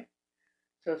other way,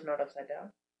 so it's not upside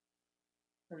down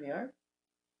on the arm.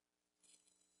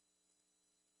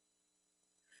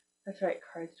 That's right,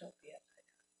 cards don't be upside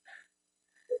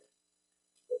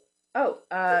down.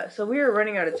 Oh, so we are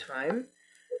running out of time.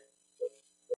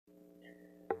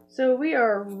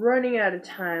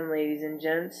 Ladies and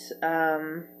gents.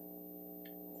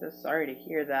 So sorry to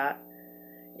hear that.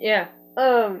 Yeah.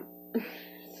 So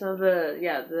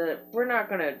I'm not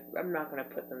gonna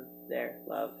put them there,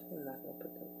 love. I'm not gonna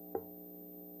put them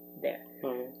there.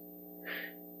 Okay.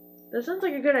 That sounds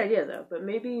like a good idea though, but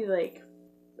maybe like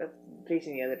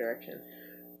facing the other direction.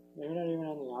 Maybe not even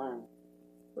on the arm.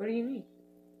 What do you mean?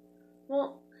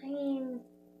 Well, I mean,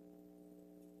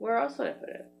 where else would I put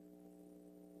it?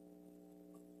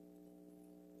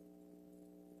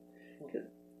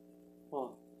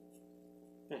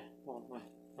 Well,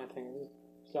 my thing is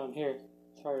down here.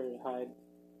 It's harder to hide.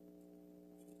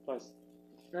 Plus,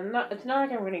 It's not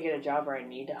like I'm gonna get a job where I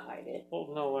need to hide it. well,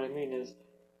 no. What I mean is,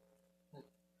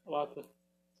 a lot of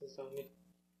things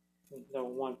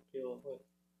don't want people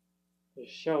to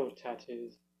show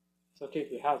tattoos. It's okay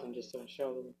if you have them, just don't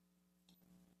show them.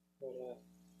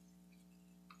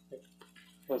 But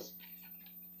plus,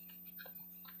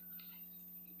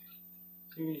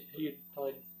 you'd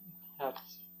probably have to.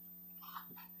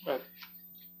 But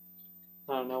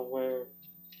I don't know where.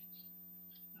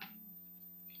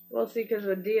 Well, see, because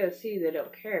with DOC, they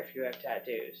don't care if you have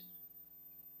tattoos.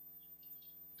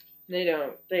 They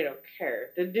don't care.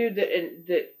 The dude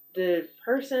the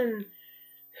person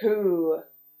who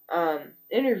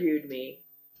interviewed me,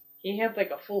 he had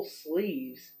like a full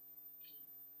sleeves.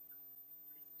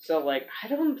 So like, I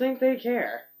don't think they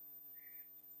care.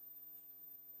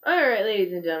 Alright,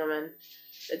 ladies and gentlemen.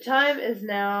 The time is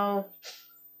now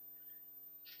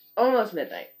almost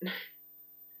midnight.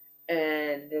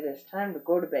 And it is time to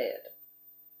go to bed.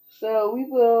 So we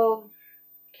will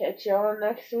catch y'all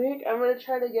next week. I'm going to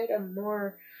try to get a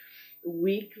more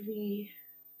weekly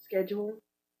schedule,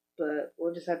 but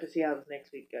we'll just have to see how this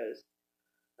next week goes.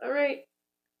 Alright,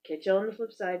 catch y'all on the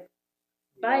flip side.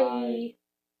 Bye.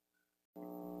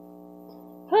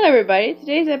 Hello everybody,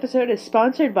 today's episode is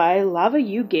sponsored by Lava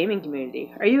U Gaming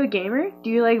Community. Are you a gamer? Do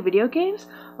you like video games?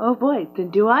 Oh boy,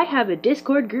 then do I have a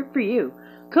Discord group for you.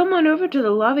 Come on over to the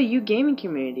Lava U Gaming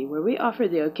Community, where we offer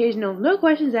the occasional no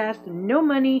questions asked, no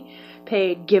money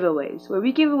paid giveaways, where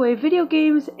we give away video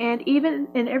games and even,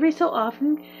 and every so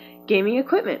often, gaming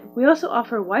equipment. We also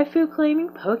offer waifu claiming,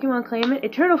 Pokemon claiming,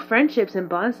 eternal friendships and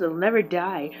bonds that'll never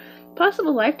die,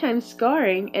 possible lifetime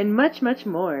scarring, and much, much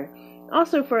more.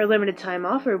 Also, for a limited time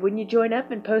offer, when you join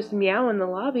up and post meow in the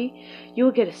lobby, you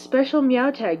will get a special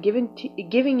meow tag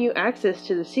giving you access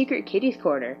to the secret Kitty's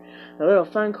Corner, a little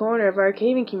fun corner of our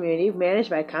gaming community managed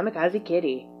by Kamikaze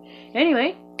Kitty.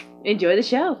 Anyway, enjoy the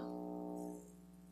show!